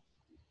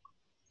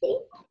 Sí,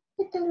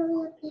 yo te lo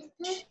voy a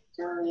prestar.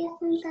 Solo voy a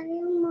sentaré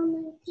un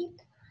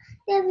momentito.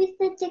 Ya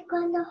viste que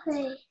cuando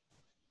fue.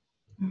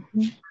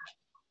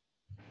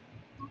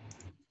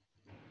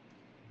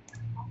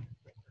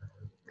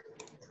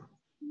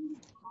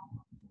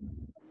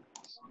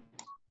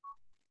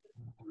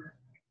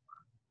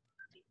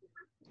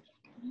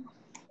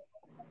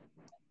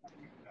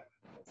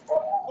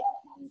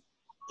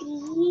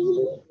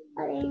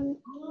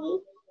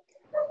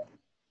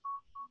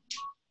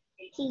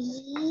 Sí,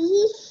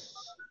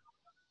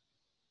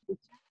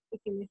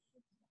 sí.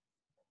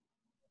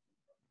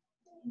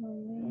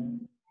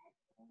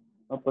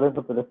 No, por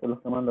eso, pero es que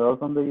los que me han dado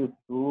son de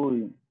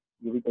YouTube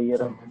y ahorita ya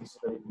eran.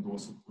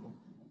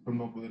 Pero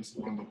no poder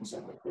ser cuando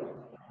puse.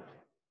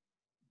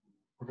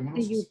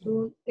 De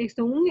YouTube.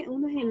 Son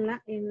unos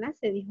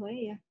enlaces, dijo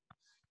ella.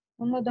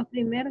 Unos dos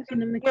primeros, si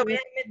no me Me equivoco. voy a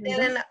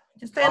meter en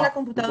yo estoy en la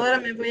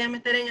computadora, me voy a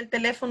meter en el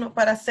teléfono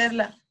para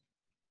hacerla.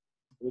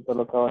 Ahorita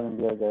lo acaban de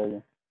enviar ya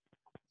ella.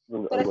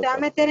 Pero se va a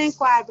meter en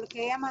cuál,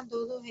 porque ella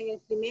mandó dos, ¿en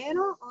el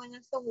primero o en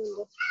el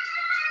segundo?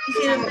 Y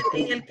si me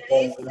metí en el que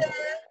dice,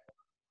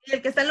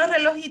 el que está en los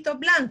relojitos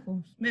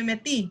blancos, me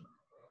metí.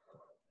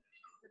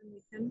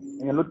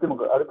 En el último,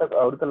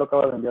 ahorita lo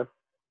acaba de enviar.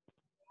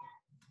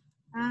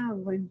 Ah,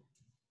 bueno.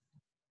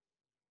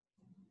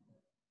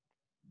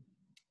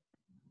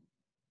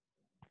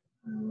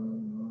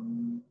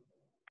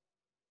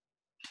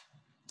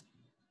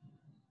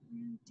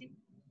 Sí.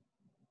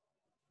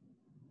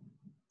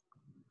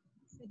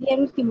 Sería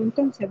el último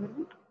entonces,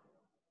 ¿verdad?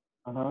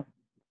 Ajá.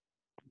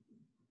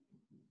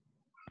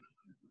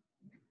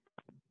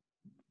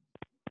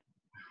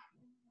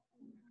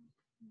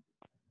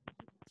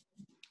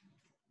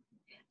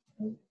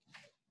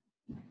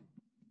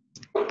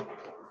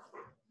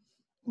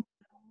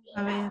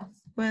 A ver,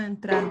 si puedo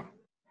entrar.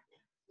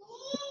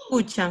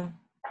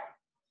 ¿Escuchan?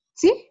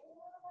 ¿Sí?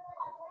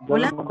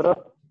 Hola.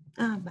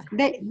 Ah,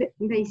 vale.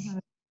 Daisy.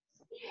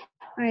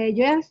 Yo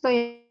ya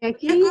estoy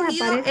aquí. He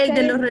escogido Aparece el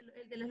de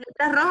las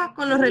letras rojas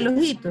con los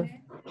relojitos.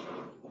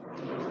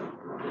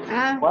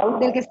 Ah,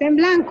 del que está en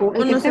blanco.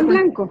 El que está en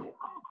blanco.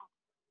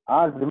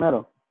 Ah, el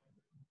primero.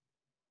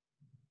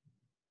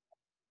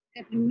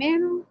 El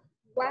primero.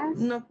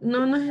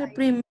 No es el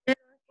primero.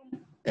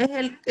 Es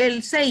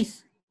el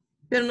 6.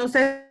 Pero no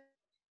sé.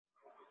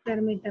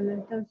 Permítame,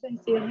 entonces,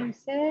 si es el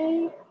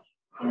 6,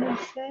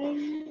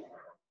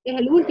 es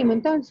el último,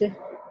 entonces.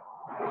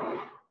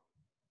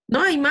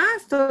 No, hay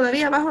más,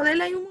 todavía abajo de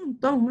él hay un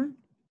montón más.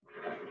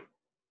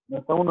 No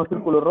están unos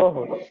círculos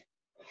rojos.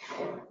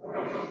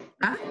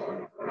 ¿Ah?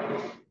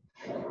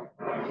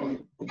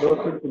 Dos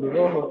círculos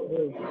rojos.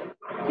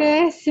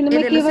 ¿Qué es? Si no me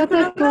El de los equivoco,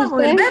 círculos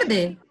rojos, el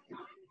verde.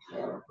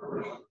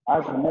 Ah,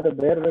 el primero es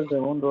verde, el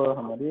segundo es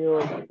amarillo.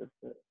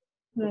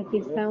 Aquí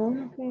está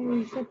uno que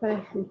dice para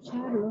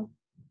escucharlo.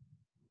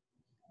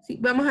 Sí,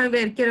 vamos a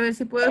ver, quiero ver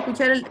si puedo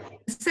escuchar el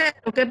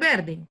tercero, que es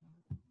verde.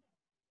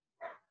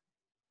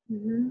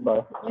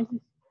 Vale.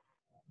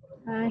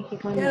 Ay, que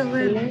cuando Quiero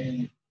usted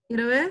ver.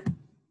 Quiero ver.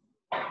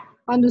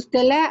 Cuando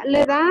usted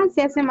le da,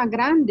 se hace más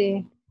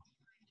grande.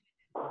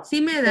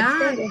 Sí me da.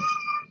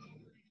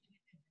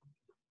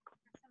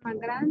 Más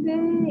grande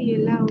y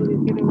el audio,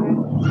 quiero ver.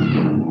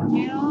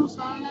 Pero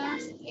son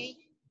las 8.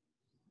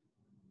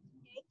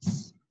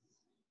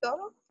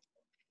 ¿Todo?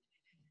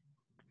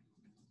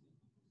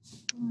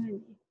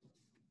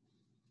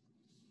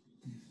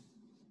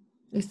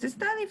 Este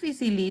está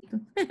dificilito.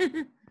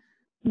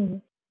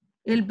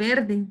 El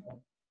verde.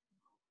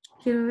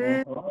 Quiero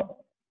ver.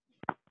 ¿Por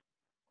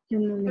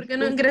qué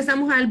no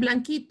ingresamos al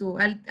blanquito,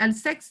 al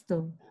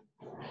sexto?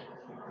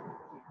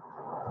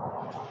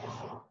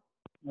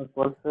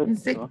 ¿Cuál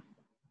sexto?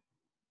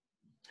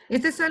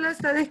 Este solo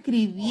está de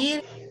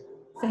escribir.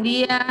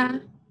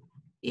 Sería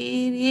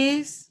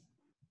iris.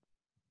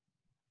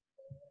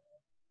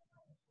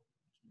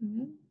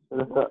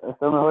 Pero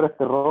está mejor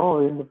este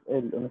rojo,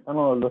 donde están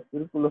los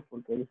círculos,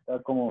 porque ahí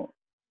está como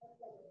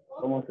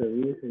se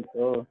dice y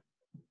todo.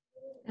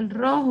 El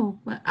rojo.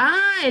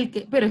 Ah,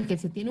 pero es que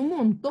se tiene un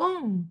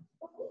montón.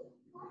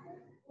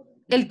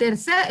 El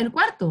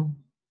cuarto.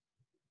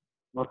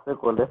 No sé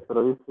cuál es,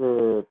 pero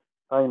dice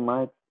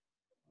Time-Ingles.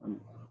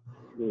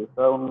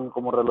 Está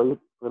como reloj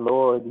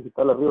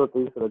digital arriba que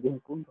dice las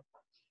 10 puntos.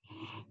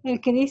 El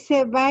que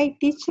dice by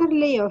teacher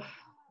layoff.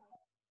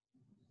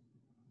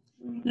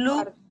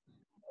 Look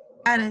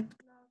at it.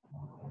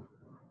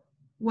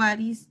 What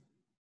is?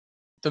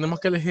 Tenemos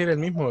que elegir el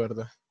mismo,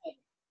 ¿verdad?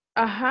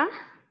 Ajá.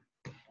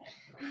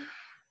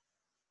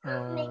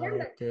 Ah,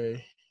 ok.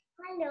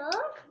 ¿Aló?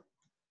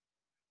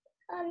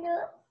 ¿Aló?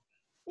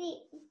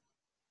 Sí.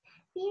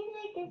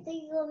 Tiene que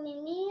sigo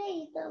mi niña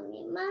y con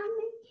mi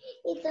mami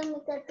y con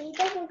mi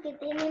tatita porque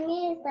tiene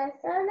miedo de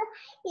estar sola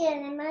y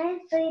además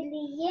estoy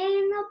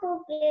leyendo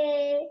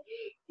porque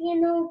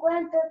tiene un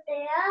cuarto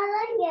de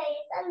hadas y ahí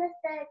está lo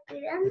está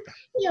cuidando.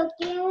 Y yo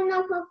quiero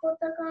una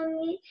foto con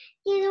mi,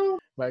 quiero un...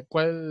 Vale,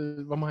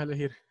 ¿cuál vamos a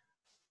elegir?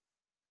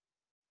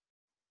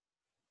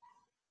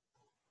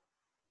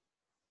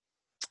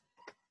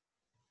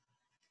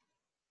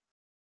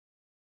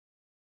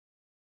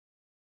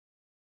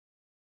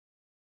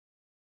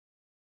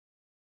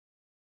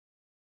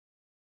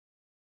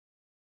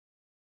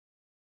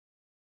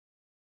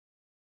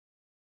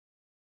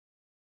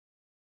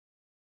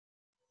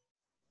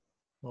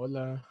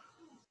 Hola.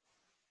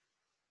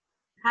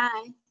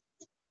 Hi.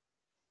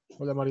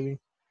 Hola, Marilyn.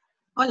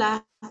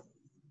 Hola.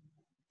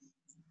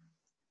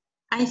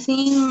 I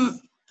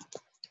think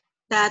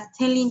that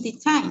telling the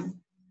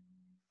time.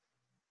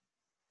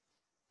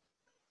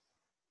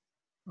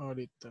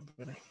 Ahorita,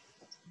 espera.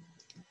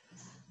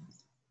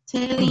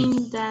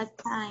 Telling that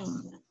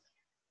time.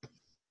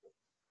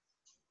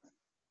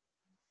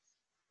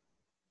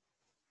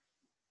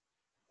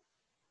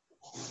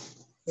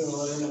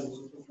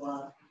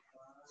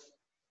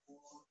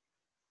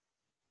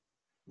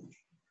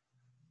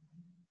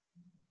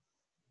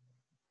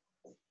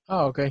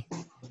 Ah, ok.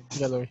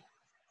 Ya lo vi.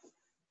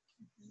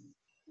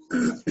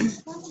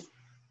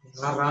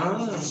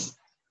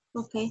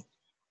 Okay.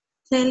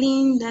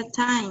 Telling the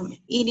time.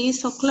 It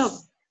is o'clock.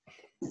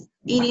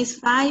 It is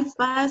 5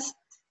 past.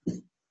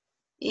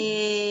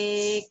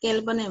 ¿Qué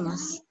le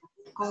ponemos?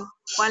 ¿Con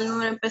cuál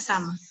número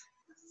empezamos?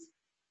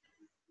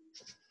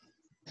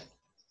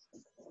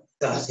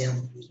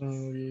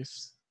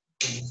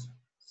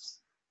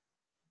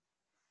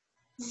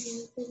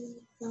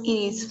 It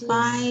is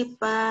 5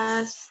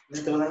 past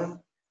 10.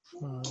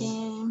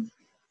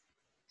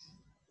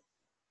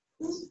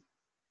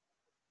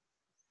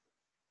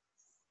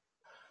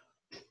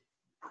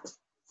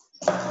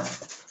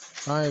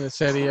 Ah,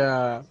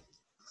 sería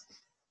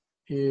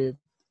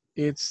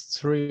it's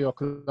 3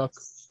 o'clock.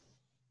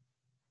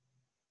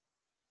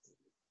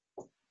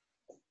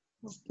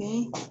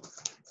 Okay.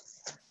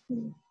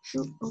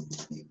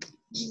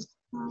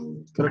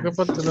 Creo que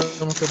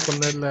tenemos que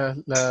poner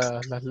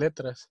las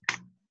letras.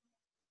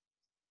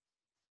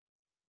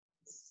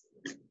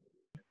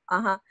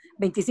 Ajá,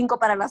 25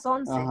 para las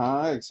 11.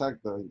 Ajá,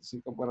 exacto,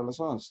 25 para las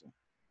 11.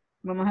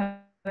 Vamos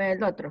a ver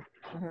el otro.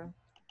 Ajá.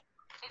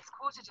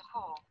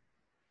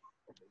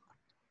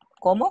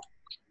 ¿Cómo?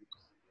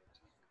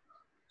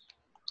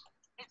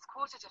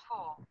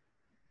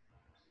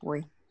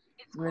 Uy,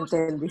 no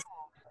entendí.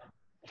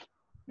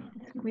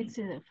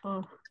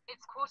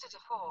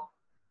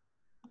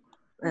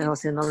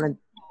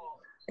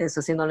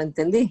 Eso sí no lo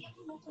entendí.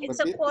 It's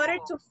a quarter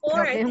to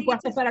 4. Creo que es un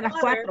cuarto para las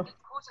 4.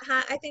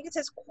 Ajá, I think it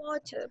says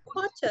quarter.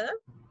 Quarter.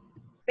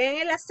 Ven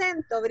el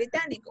acento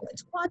británico.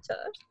 It's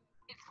quarter.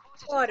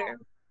 Quarter.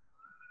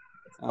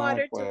 It's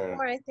quarter to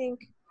 4, I think.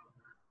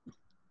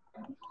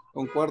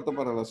 Un cuarto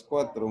para las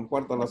 4, un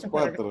cuarto a las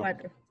 4.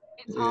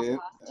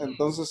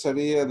 Entonces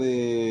sería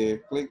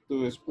de click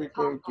to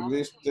speaker, to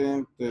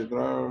listen, to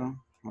draw.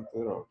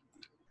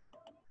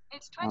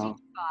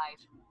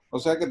 O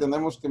sea que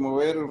tenemos que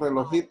mover el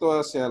relojito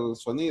hacia el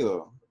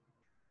sonido.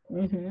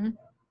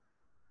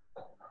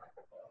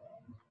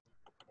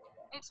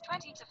 It's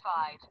 20 to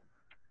 5.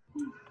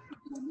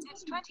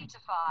 It's 20 to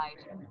 5.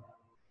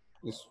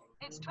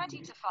 It's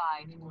 20 to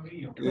 5.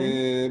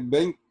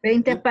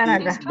 20 para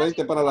las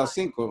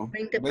 5.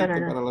 20 para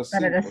las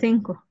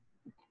 5.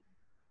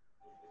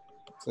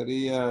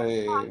 Sería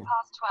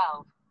past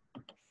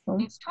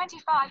 12. It's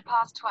 25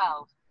 past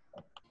 12.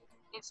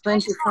 It's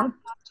 25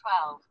 past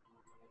 12.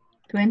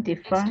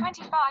 25. It's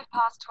 25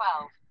 past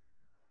 12.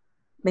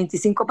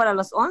 25 para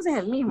las 11 es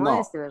el mismo no,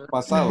 ¿verdad?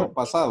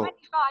 pasado.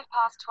 25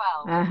 past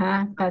 12.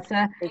 Ajá,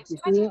 pasar. It's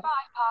 25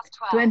 past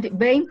 12.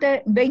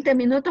 20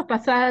 minutos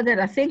pasadas de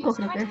las 5,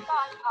 creo que es. 25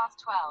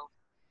 past 12.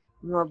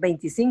 No,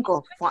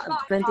 25.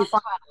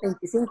 25.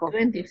 25.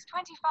 20.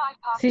 25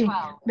 past Sí, 12.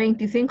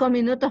 25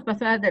 minutos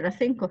pasadas de las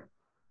 5.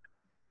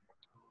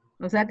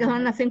 O sea que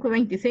son las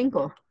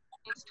 5:25.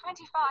 It's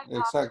 25 past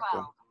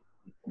Exacto.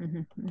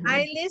 12.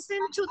 I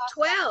listened to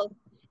 12.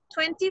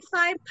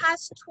 25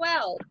 past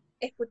 12.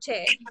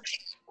 Escuché.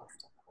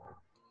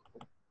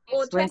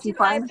 O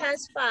 25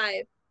 past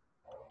 5.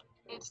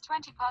 It's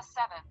 20 past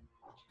 7.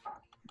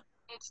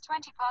 It's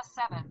 20 past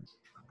 7.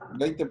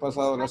 20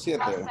 pasado las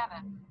 7.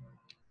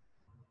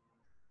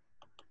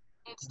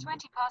 It's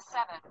 20 past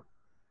 7.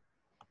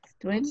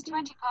 20. It's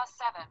 20 past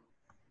 7.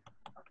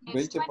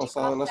 20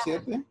 pasado las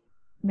 7.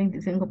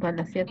 25 para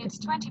las 7. It's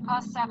 20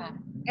 past 7.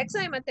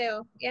 Excellent,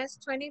 Mateo. Yes,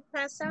 20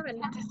 past 7.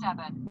 10 to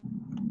 7.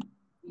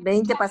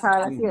 20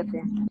 pasadas las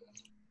 7.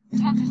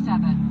 10 to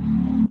 7.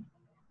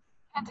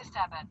 10 to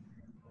 7.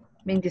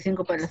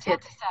 25 para las 7. 10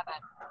 to 7.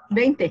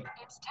 20.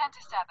 It's 10 to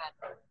 7.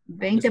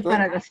 20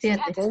 para las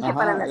 7. 20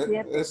 para las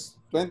 7. Es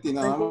 20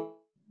 nada más.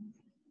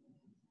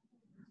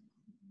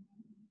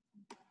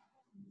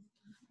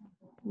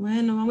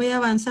 Bueno, voy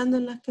avanzando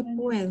en las que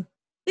puedo.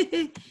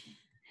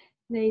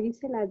 De ahí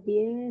dice las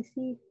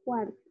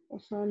 10:15.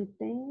 Son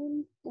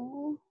 10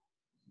 to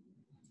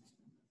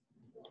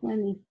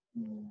 20.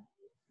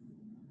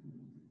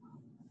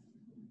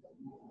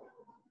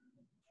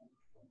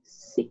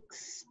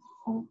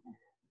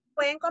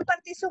 Pueden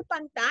compartir sus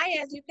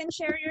pantallas. You can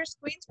share your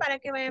screens para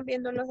que vayan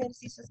viendo los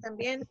ejercicios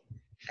también.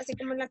 Así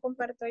como la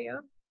comparto yo.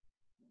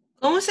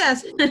 ¿Cómo se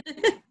hace?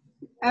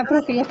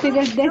 Porque yo estoy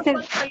desde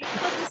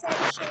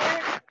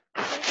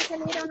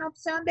Tiene que salir una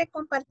opción de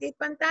compartir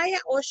pantalla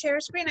o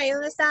share screen. Ahí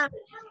donde está,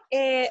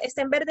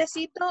 está en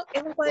verdecito,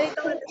 es un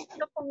cuadrito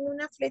verdecito con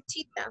una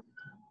flechita.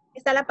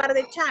 Está la par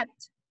de chat.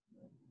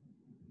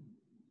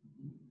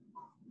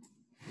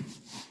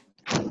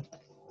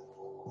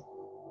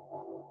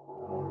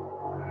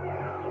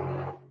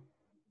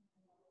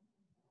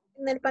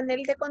 En el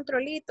panel de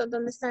controlitos,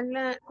 donde están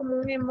como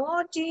un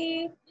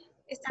emoji,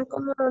 están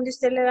como donde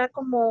usted le da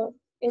como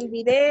el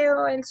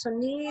video, el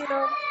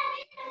sonido.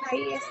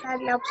 Ahí está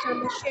la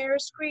opción de share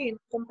screen,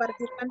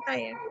 compartir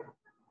pantalla.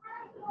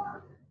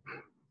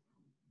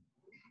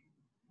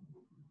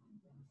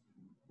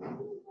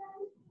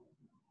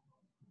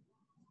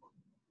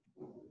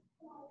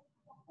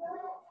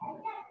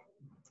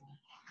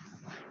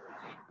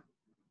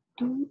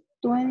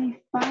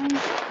 $2.25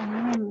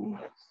 AM.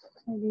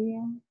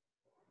 Sería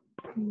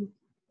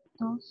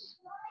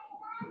 22.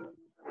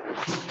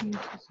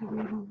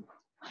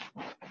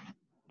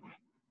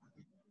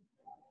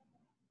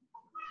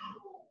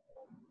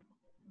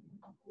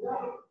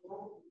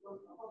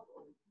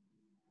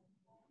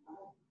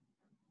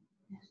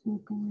 Es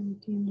lo que no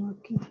entiendo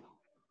aquí.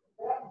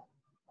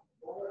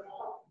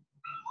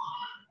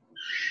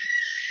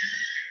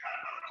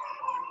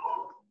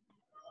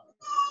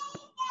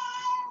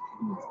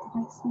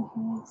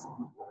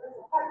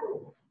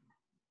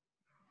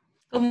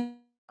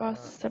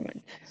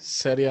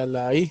 Sería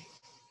la I.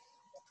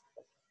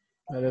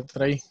 La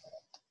letra I.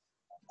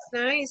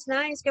 Nice,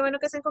 nice. Qué bueno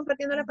que estén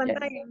compartiendo la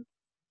pantalla.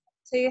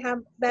 So you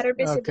have better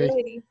Okay.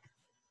 visibility.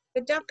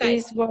 Good job,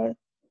 guys.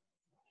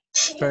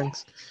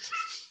 Thanks.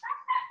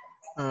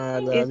 A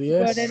la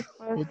 10.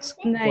 It's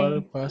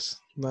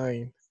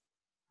 9:15.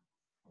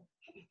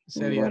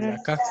 Sería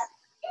la K.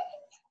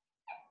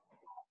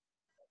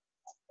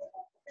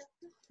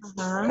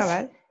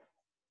 Cabal.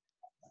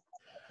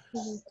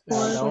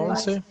 La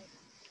 11.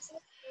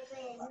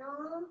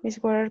 It's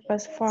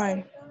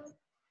 5:15.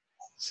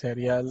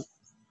 Sería el...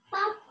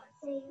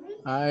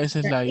 esa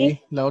es la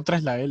I. La otra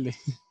es la L.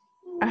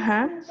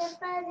 Ajá.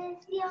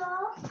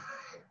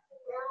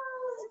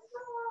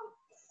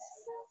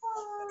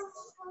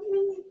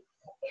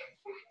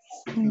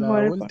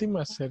 La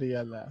última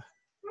sería la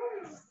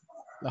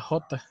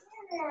J.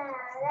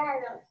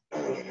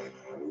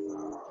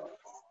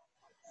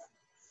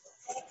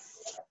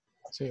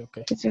 Sí, ok.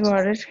 It's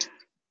water.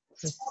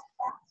 Sí.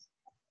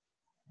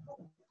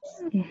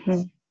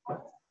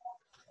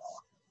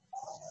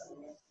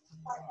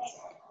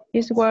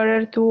 Is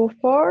water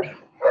 2-4?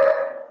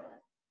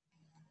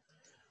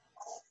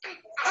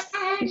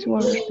 Is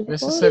water 2-4?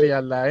 Esa sería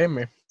la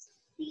M.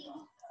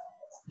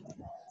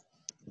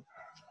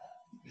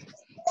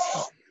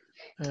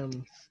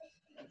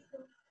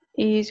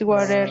 Is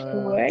water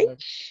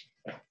 2H?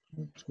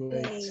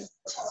 2H.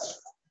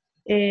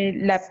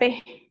 La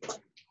P.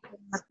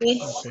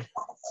 Okay.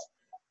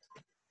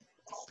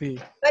 P.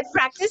 But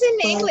practice in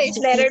English.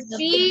 Letter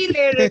P,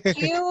 letter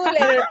Q,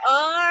 letter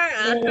R.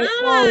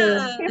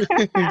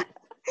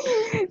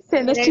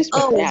 Se nos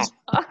chispea.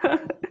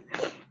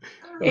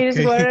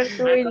 Is water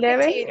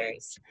 211?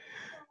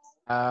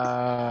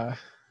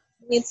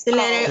 It's the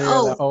letter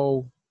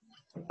O.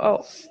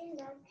 Oh.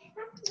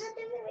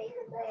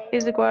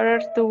 Is water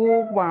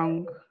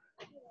 2-1?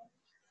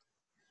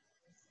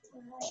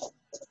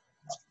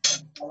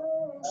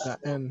 La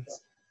N.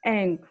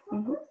 N.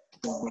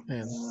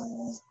 N.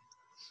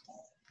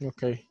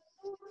 Ok.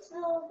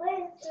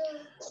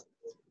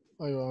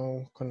 Ahí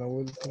vamos con la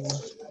última.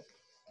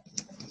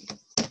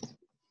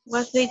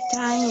 What's the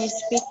time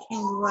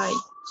speaking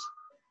right?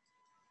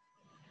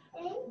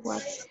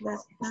 What's the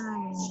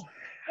time?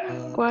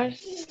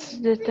 What's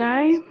the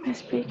time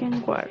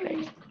speaking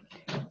right?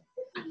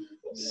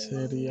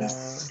 Sería...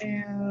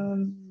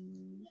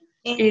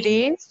 it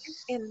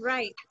is... And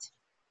right.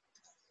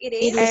 It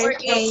It is or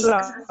 8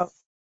 o'clock.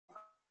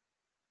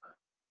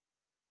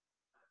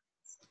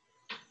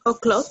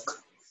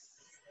 O'clock.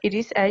 It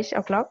is 8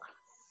 o'clock.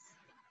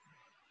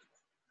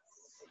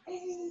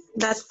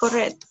 That's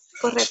correct.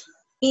 Correct.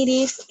 It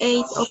is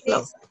 8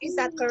 o'clock. Is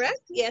that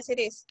correct? Yes, it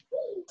is.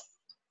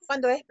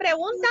 Cuando es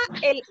pregunta,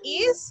 el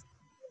is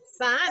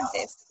va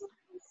antes.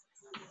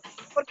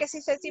 Porque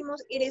si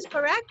decimos it is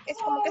correct, es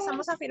como que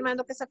estamos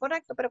afirmando que está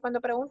correcto. Pero cuando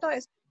pregunto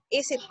es,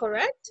 is it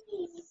correct?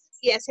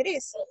 Yes, it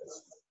is.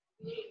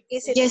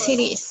 Is it Yes, correct?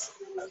 it is.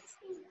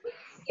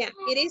 Yeah,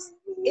 it is.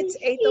 It's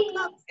 8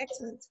 o'clock.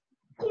 Excellent.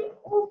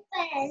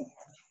 Okay.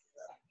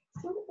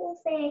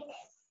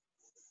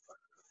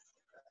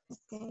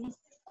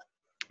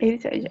 It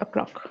is 8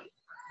 o'clock.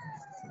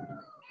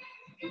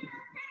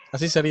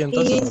 Así sería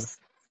entonces, ¿verdad?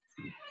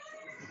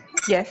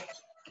 Yes.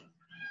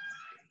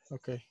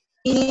 Ok.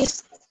 It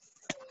is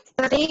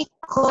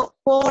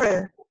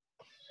 3/4.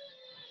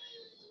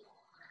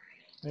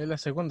 Es la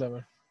segunda,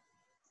 ¿verdad?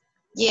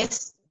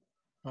 Yes.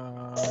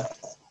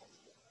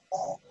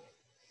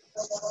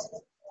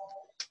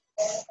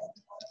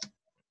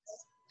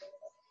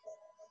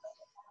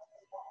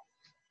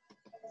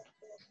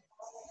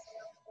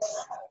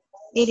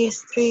 It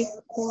is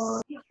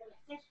 3/4.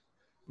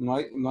 No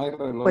hay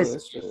reloj Pues, de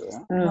ese,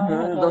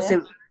 ¿verdad?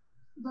 12.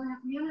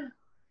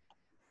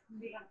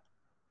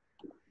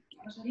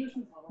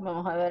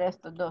 Vamos a ver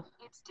estos dos.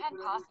 It's 10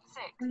 past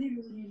 6.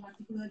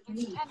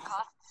 It's 10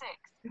 past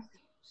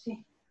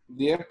 6.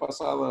 10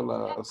 pasada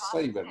las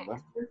 6, ¿verdad?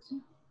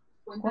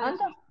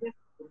 ¿Cuánto?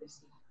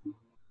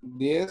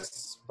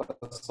 10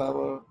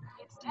 pasada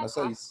It's 10 las past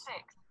 6.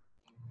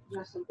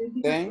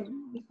 6.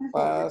 10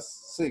 past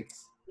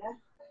 6.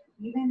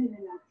 Viven en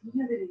el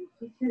altillo del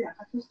edificio de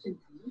Acacio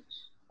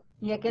 88.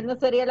 ¿Y aquel no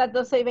sería las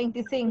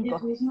 12:25?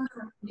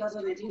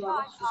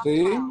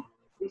 Sí.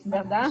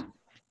 ¿Verdad?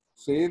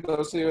 Sí,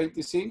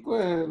 12:25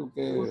 es el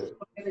que...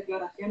 Las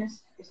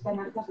declaraciones están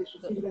hartas de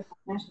sufrir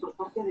vejaciones por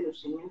parte de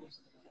los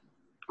señores.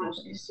 A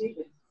los que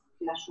sirven,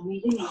 las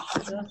humillen y las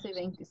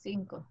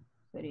 12:25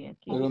 sería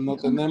aquí. Pero no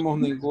tenemos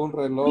ningún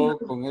reloj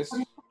con eso.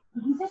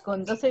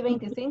 Con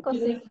 12:25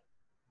 sí.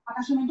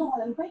 ¿Acaso no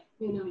Guadalupe?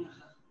 Viene mi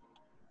hija.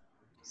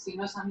 Si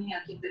no es a mí,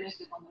 ¿a quién tenéis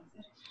que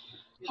conocer?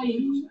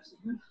 Ay, nuestra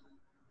señora.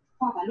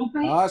 Guadalupe.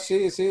 Ah,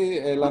 sí,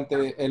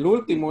 el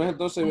último es el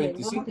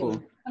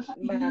 12:25.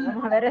 Bueno,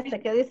 vamos a ver este,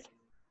 ¿qué dice?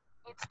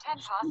 It's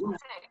 10 past 6.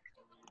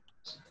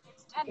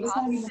 It's 10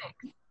 past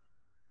 6.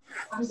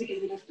 Antes de que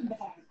el directo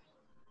empezara.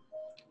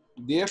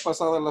 10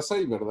 pasadas las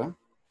 6, ¿verdad?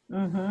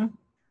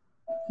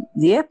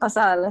 10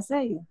 pasadas las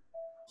 6.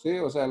 Sí,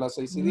 o sea, las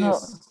 6:10. No,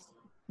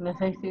 las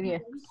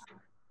 6:10.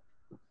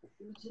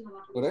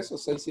 Por eso,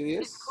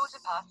 6:10. It's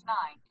 1/4 past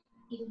 9.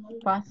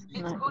 Past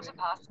It's 9. 1/4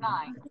 past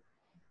 9.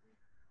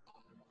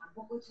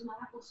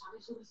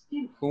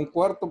 Un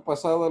cuarto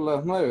pasado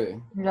las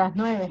 9. Las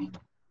 9.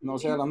 No, o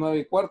sea, las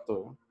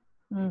 9:15.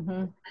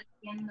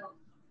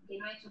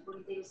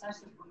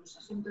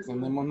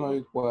 Tenemos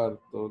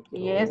 9:15.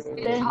 Y este.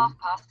 It's 1/2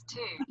 past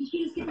 2.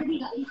 It's 1/2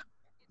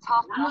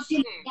 past 2.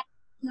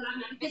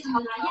 It's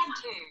 1/2 past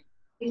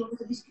 2.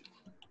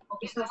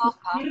 It's 1/2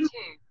 past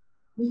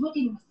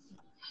 2.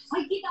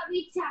 Ay, quita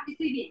bicha, que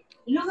estoy bien.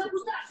 Y no me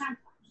gusta la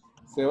salsa.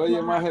 Se oye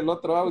más el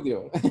otro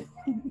audio.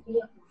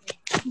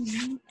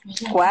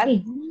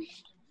 ¿Cuál?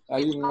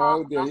 Hay un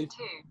audio ahí.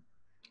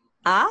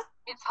 ¿Ah?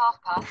 It's 1/2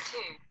 past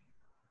 2.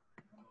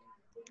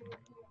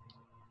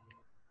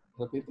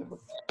 Repítelo.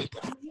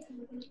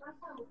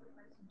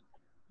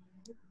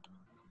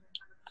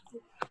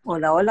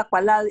 Hola, hola,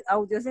 ¿cuál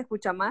audio se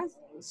escucha más?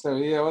 Se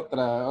oye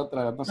otra,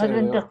 no sé. Otra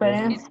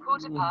interferencia. It's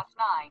 1/4 past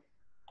 9.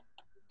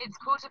 It's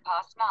 1/4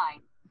 past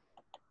 9.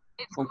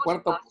 It's Un 1/4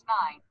 cuarto, past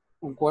 9.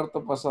 un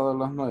cuarto pasado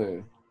las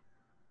 9.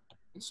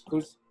 It's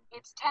 10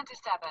 to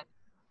 7.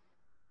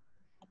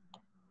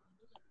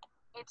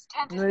 It's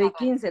 10 to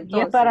 9:15 7. entonces.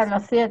 10 para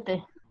las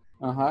 7.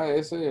 Ajá,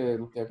 ese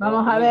el que acabo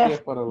Vamos de a poner, ver.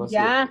 10 para las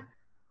Ya.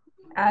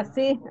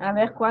 Así, a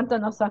ver cuánto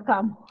nos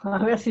sacamos. A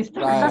ver si está.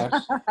 Vaya.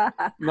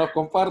 Nos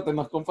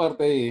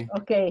comparte ahí.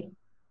 Ok.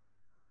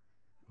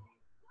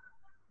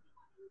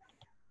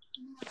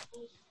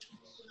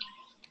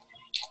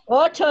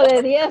 $8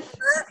 de 10.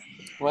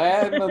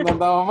 Bueno, no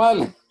andamos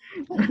mal.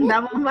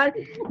 Andamos mal.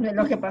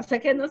 Lo que pasa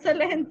es que no se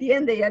les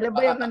entiende. Ya les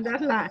voy a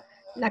mandar la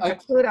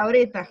captura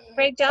ahorita.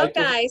 Great job,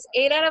 guys.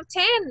 8 out of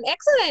 10.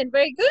 Excellent.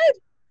 Very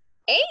good.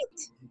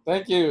 8.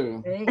 Thank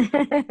you.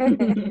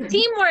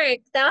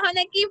 Teamwork. Trabajo en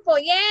equipo.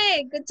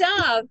 Yay. Good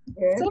job.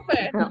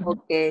 Super.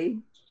 Ok.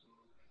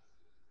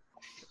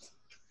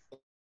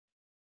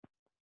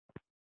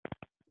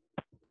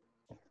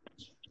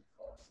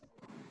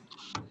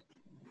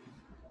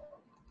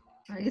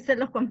 Ahí se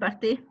los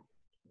compartí.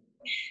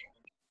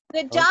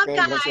 Good job, Okay,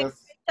 guys.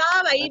 gracias. Good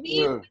job. Ahí Thank vi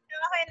you. que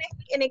trabajan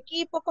en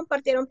equipo,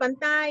 compartieron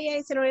pantalla,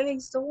 hicieron el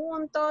ejercicio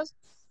juntos.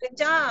 Good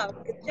job.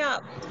 Good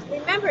job.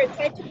 Remember,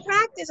 try to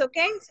practice,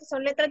 okay? Si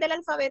son letras del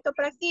alfabeto,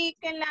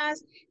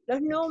 practíquenlas.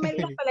 Los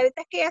números, las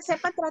palabritas que ya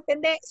sepan,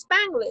 traten de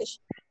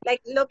Spanglish.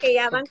 Like, lo que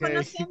ya van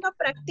conociendo,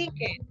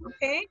 practiquen,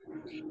 okay?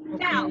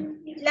 Now,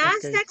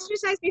 last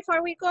exercise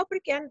before we go,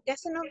 porque ya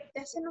se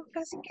nos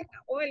casi que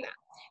acabó la.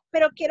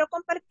 Pero quiero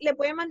compartir, les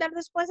voy a mandar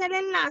después el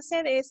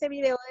enlace de ese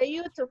video de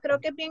YouTube.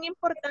 Creo que es bien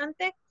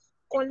importante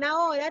con la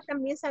hora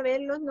también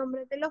saber los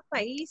nombres de los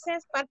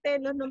países, parte de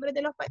los nombres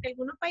de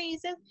algunos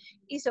países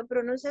y su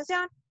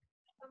pronunciación.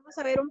 Vamos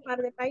a ver un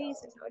par de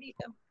países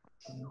ahorita.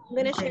 I'm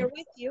going to share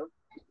with you.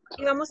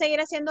 Y vamos a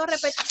ir haciendo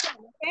repetición,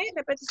 ¿ok?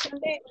 Repetición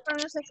de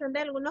pronunciación de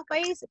algunos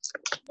países.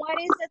 What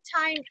is the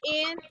time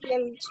in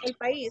el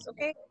país,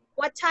 ¿ok?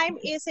 What time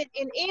is it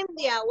in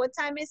India? What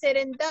time is it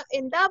in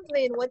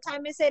Dublin? What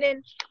time is it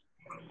in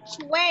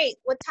Kuwait?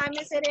 What time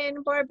is it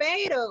in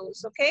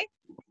Barbados? Okay?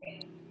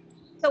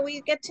 So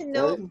we get to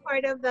know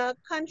part of the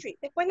country.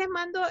 Después les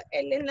mando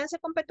el enlace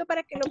completo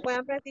para que lo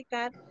puedan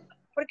practicar.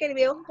 Porque el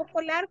video es un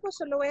poco largo,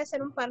 solo voy a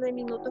hacer un par de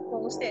minutos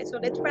con ustedes. So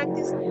let's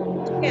practice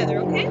together,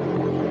 okay?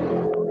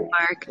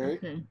 Mark.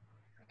 Okay.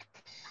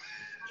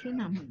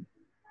 Cinnamon.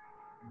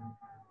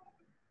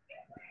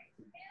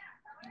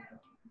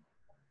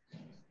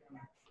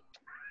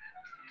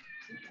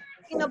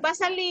 Y nos va a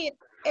salir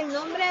el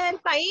nombre del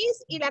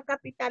país y la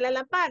capital a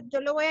la par.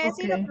 Yo lo voy a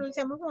decir y lo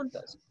pronunciamos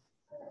juntos.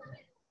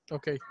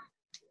 Ok.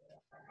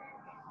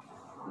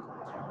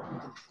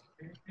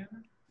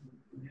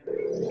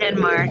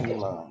 Denmark.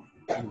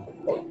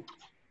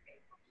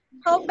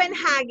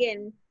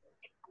 Copenhagen.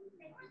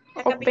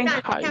 La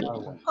capital.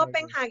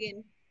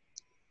 Copenhagen.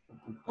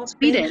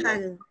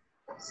 Sweden.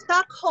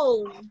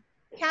 Stockholm.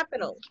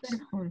 Capital.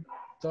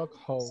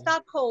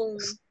 Stockholm.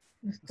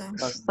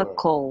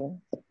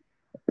 Stockholm.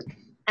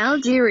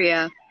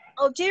 Algeria.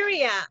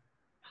 Algeria.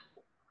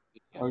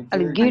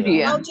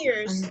 Algeria.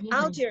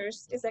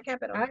 Algiers is the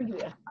capital.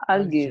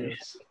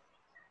 Algiers.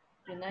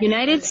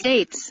 United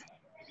States.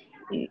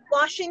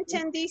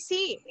 Washington,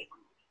 D.C.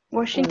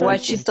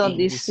 Washington,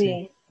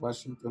 D.C.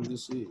 Washington,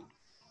 D.C.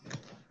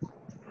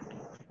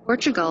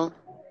 Portugal.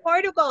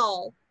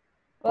 Portugal.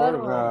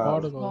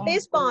 Portugal.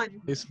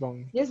 Lisbon.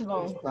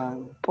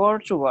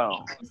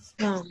 Portugal.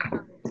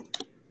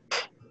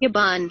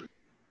 Gabon.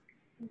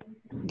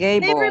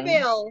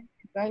 Libreville.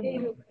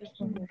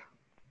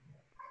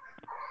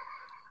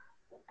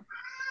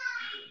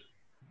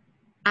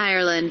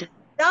 Ireland.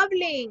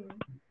 Dublin.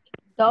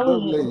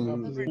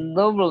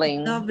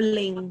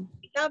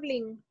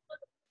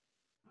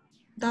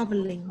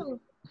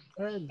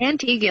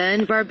 Antigua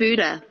and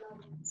Barbuda.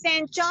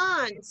 St.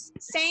 John's.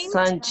 St.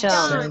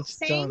 John's.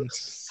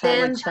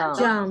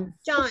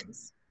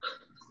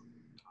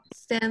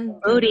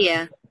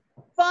 Cambodia.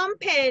 Phnom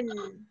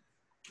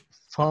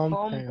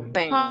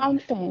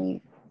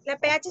La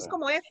PH es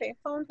como F.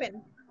 Phnom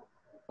Penh.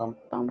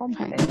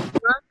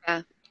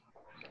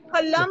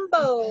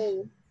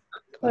 Colombo.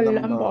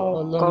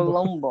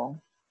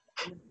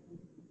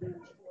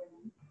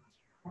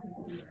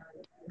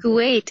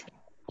 Kuwait.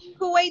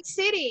 Kuwait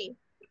City.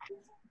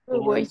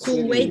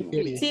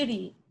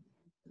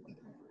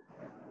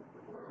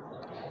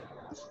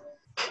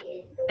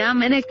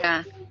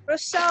 Dominica.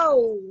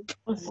 Rousseau.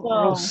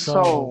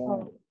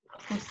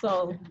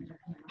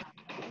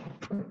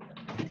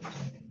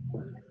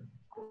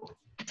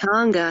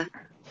 Tonga.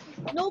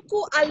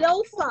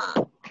 Nuku'alofa.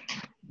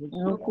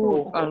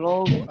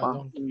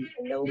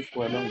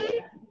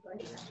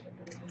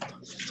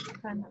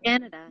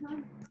 Canada.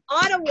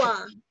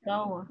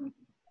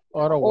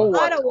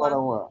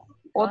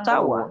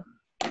 Ottawa.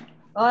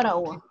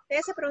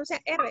 Ustedes se pronuncia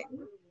R.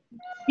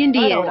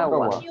 India.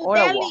 New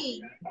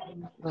Delhi.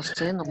 No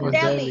sé, no puedo.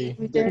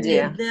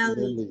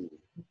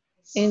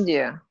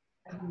 India.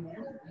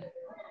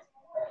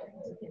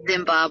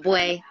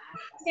 Zimbabwe.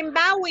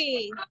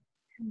 Zimbabwe.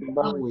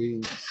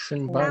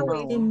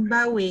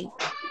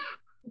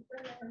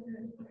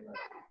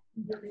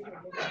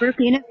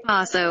 Burkina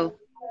Faso.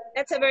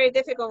 That's a very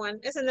difficult one.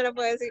 Esa no la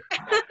puedo decir.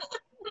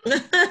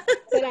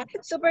 Será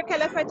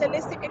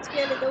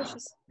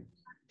supercalifragilisticexpialidocious.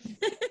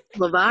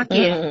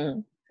 Slovakia.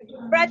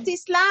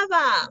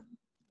 Bratislava.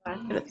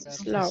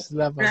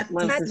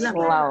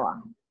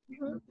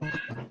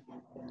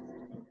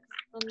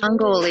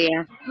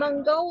 Mongolia.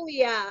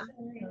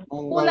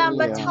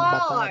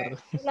 Ulaanbaatar.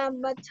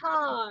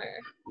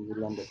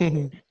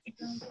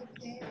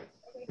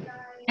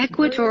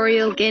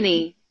 Equatorial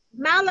Guinea.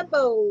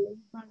 Malibu.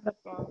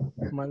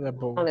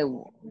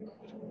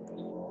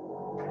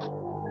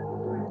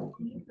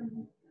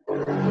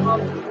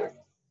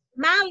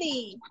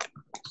 Mali.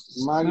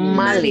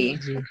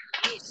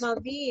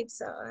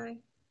 Maldives.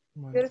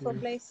 Beautiful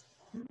place.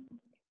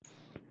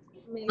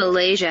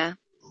 Malaysia.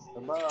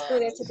 Oh,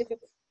 that's a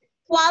difficult.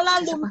 Kuala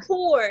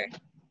Lumpur.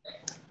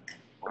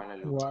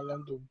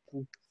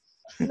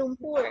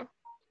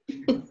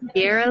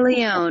 Sierra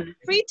Leone.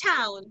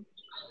 Freetown.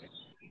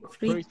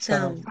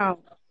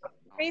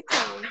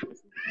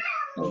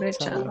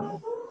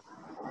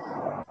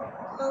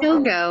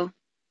 Togo.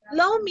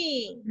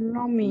 Lomé.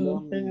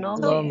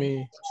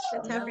 Lomé.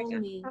 That's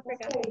Africa.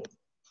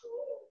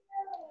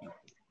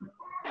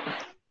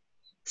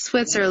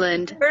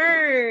 Switzerland.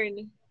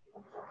 Bern.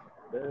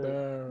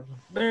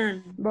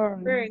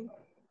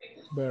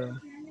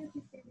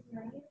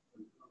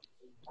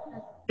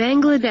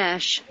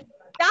 Bangladesh.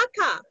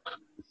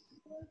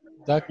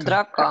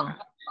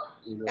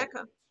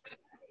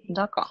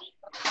 Dhaka.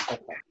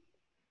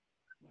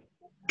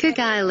 Cook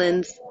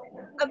Islands.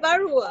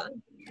 Avarua.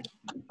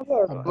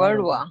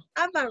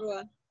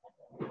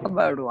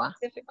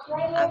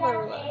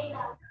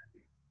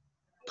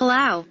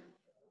 Palau.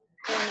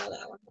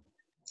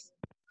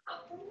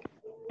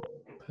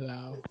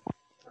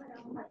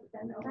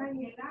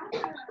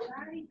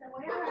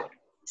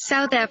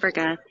 South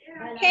Africa.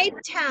 Cape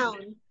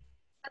Town.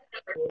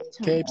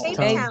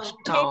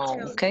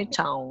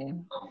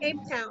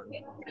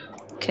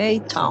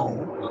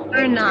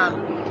 Suriname.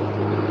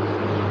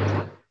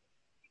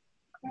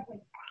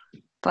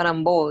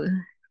 Parambol.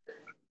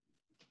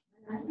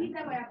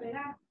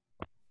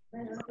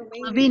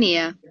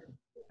 Slovenia.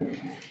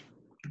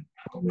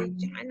 I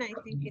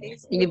think it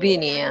is.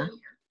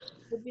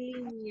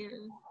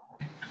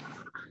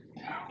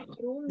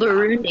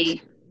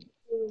 Burundi.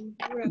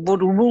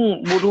 Burbura.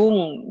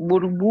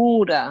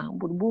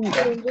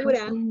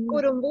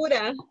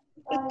 Urumbura.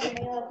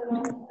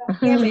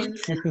 Yemen.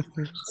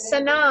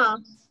 Sanaa.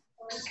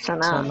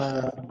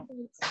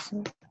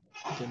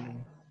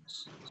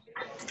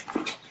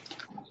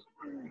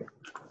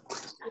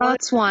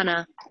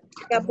 Botswana.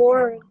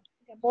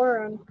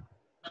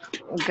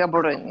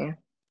 Gaborone.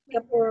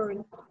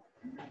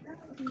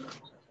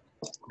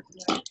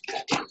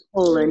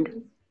 Poland.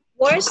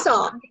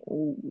 Warsaw.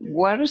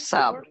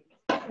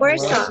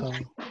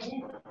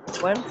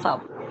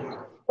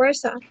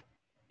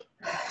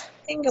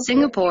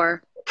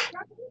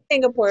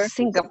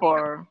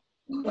 Singapore.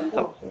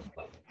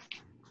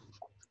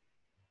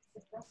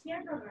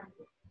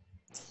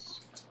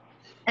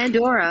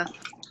 Andorra.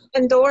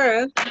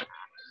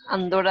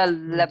 Andorra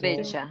la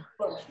Bella.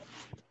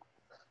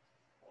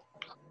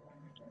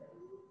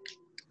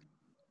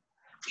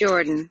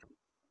 Jordan.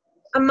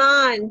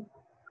 Amman.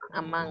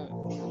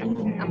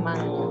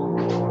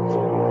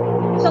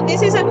 So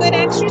this is a good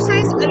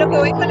exercise. A lo que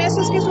voy con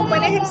eso es que es un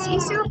buen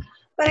ejercicio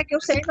para que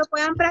ustedes lo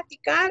puedan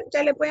practicar.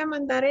 Ya le voy a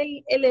mandar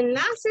el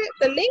enlace,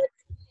 the link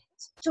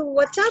to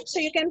WhatsApp so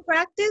you can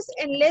practice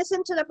and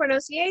listen to the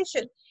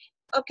pronunciation.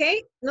 ¿Ok?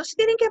 No se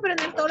tienen que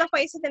aprender todos los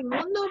países del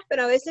mundo,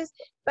 pero a veces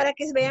para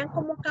que vean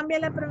cómo cambia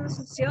la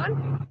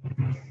pronunciación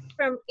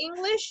from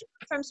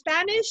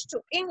Spanish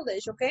to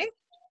English, ¿ok?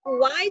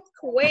 Kuwait,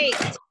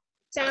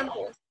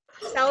 example.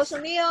 Estados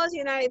Unidos,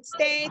 United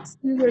States,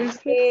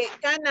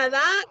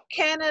 Canada,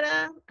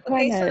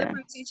 okay, so the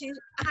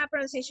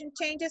pronunciation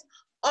changes.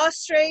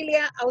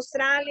 Australia,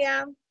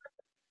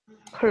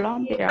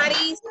 Colombia.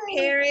 Paris.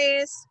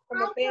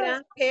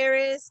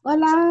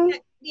 Hola.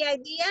 The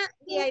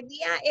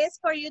idea is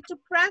for you to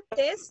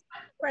practice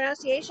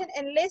pronunciation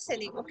and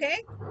listening,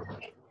 okay?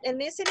 And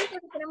listening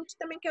porque tiene mucho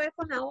también que ver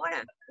con la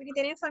hora, porque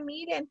tienen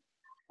familia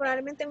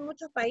probablemente en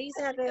muchos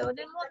países alrededor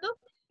del mundo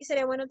y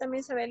sería bueno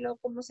también saberlo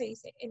cómo se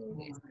dice en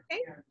inglés,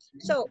 okay?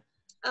 So,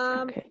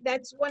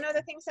 that's one of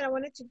the things that I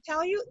wanted to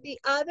tell you. The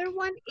other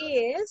one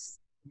is,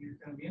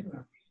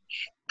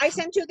 I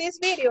sent you this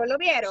video, ¿lo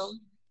vieron?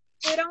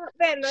 ¿Pudieron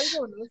verlo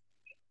algunos?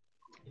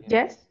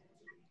 Yes.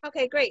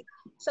 Okay, great.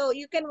 So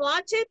you can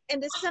watch it,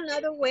 and this is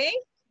another way.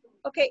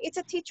 Okay, it's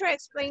a teacher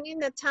explaining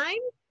the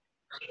time.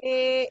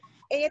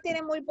 Ella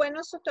tiene muy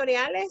buenos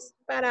tutoriales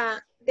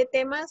de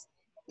temas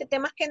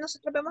que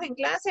nosotros vemos en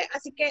clase,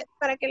 así que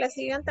para que la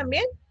sigan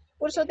también,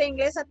 cursos de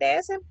inglés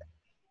ATS,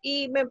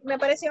 y me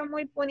pareció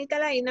muy bonita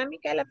la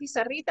dinámica de la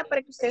pizarrita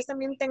para que ustedes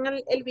también tengan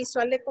el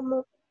visual de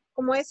cómo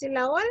decir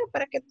la hora,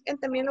 para que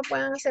también lo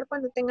puedan hacer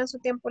cuando tengan su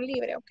tiempo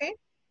libre, ¿ok?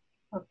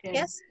 Okay.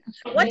 Yes.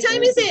 What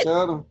time is it?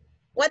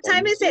 What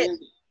time is it?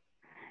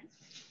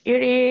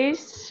 It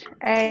is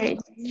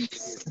 6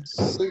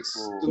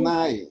 to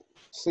 9.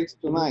 6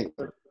 to 9.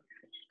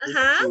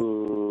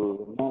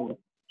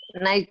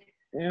 Night.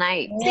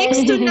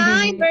 6 to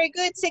 9, very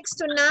good. 6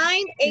 to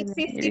 9,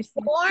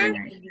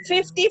 8:54,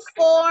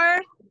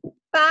 54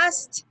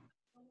 past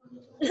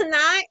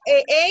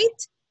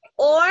 8,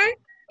 or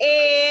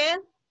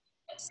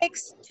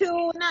 6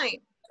 to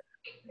 9.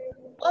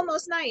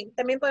 Almost 9.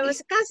 También podemos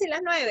decir casi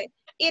las 9.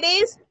 It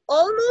is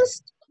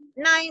almost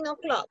 9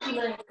 o'clock.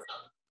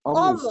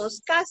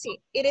 Almost,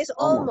 casi. It is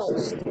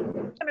almost.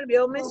 Se me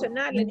olvidó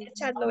mencionarle en el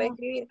chat, lo voy a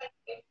escribir.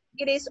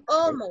 It is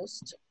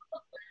almost.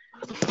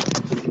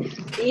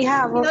 Si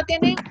no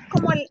tienen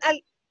como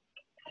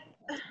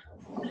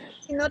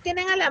si no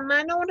tienen a la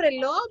mano un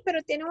reloj,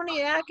 pero tienen una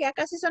idea que ya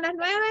casi son las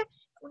 9,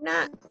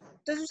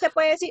 entonces usted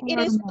puede decir,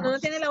 no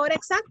tiene la hora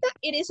exacta,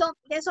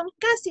 ya son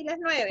casi las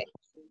 9.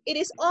 It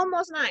is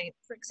almost 9,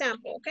 for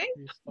example, okay?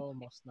 It's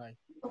almost 9.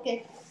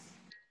 Okay.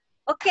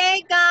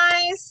 Okay,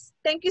 guys.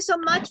 Thank you so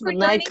much for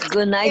joining.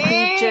 Good night,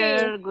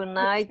 teacher. Good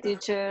night,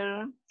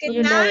 teacher.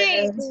 Good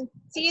night.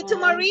 See you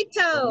tomorrow. Good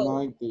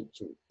night,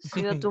 teacher.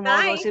 See you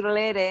tomorrow. Bye. See you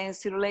later.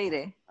 See you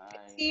later.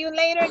 See you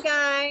later,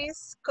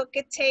 guys.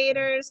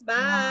 Coquetators.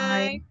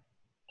 Bye.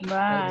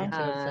 Bye.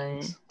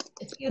 Bye.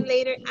 See you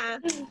later.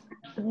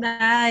 Good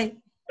night.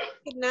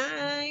 Good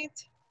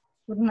night.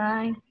 Good night. Good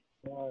night.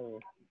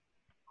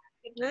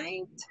 Good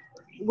night.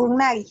 Good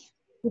night.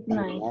 Good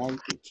night,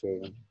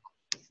 teacher.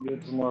 See you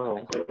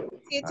tomorrow.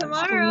 See you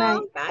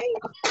tomorrow. Bye.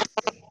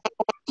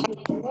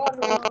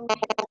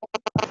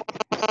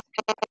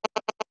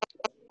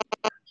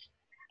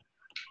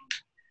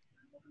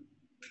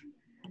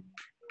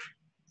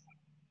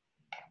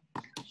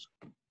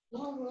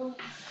 Oh,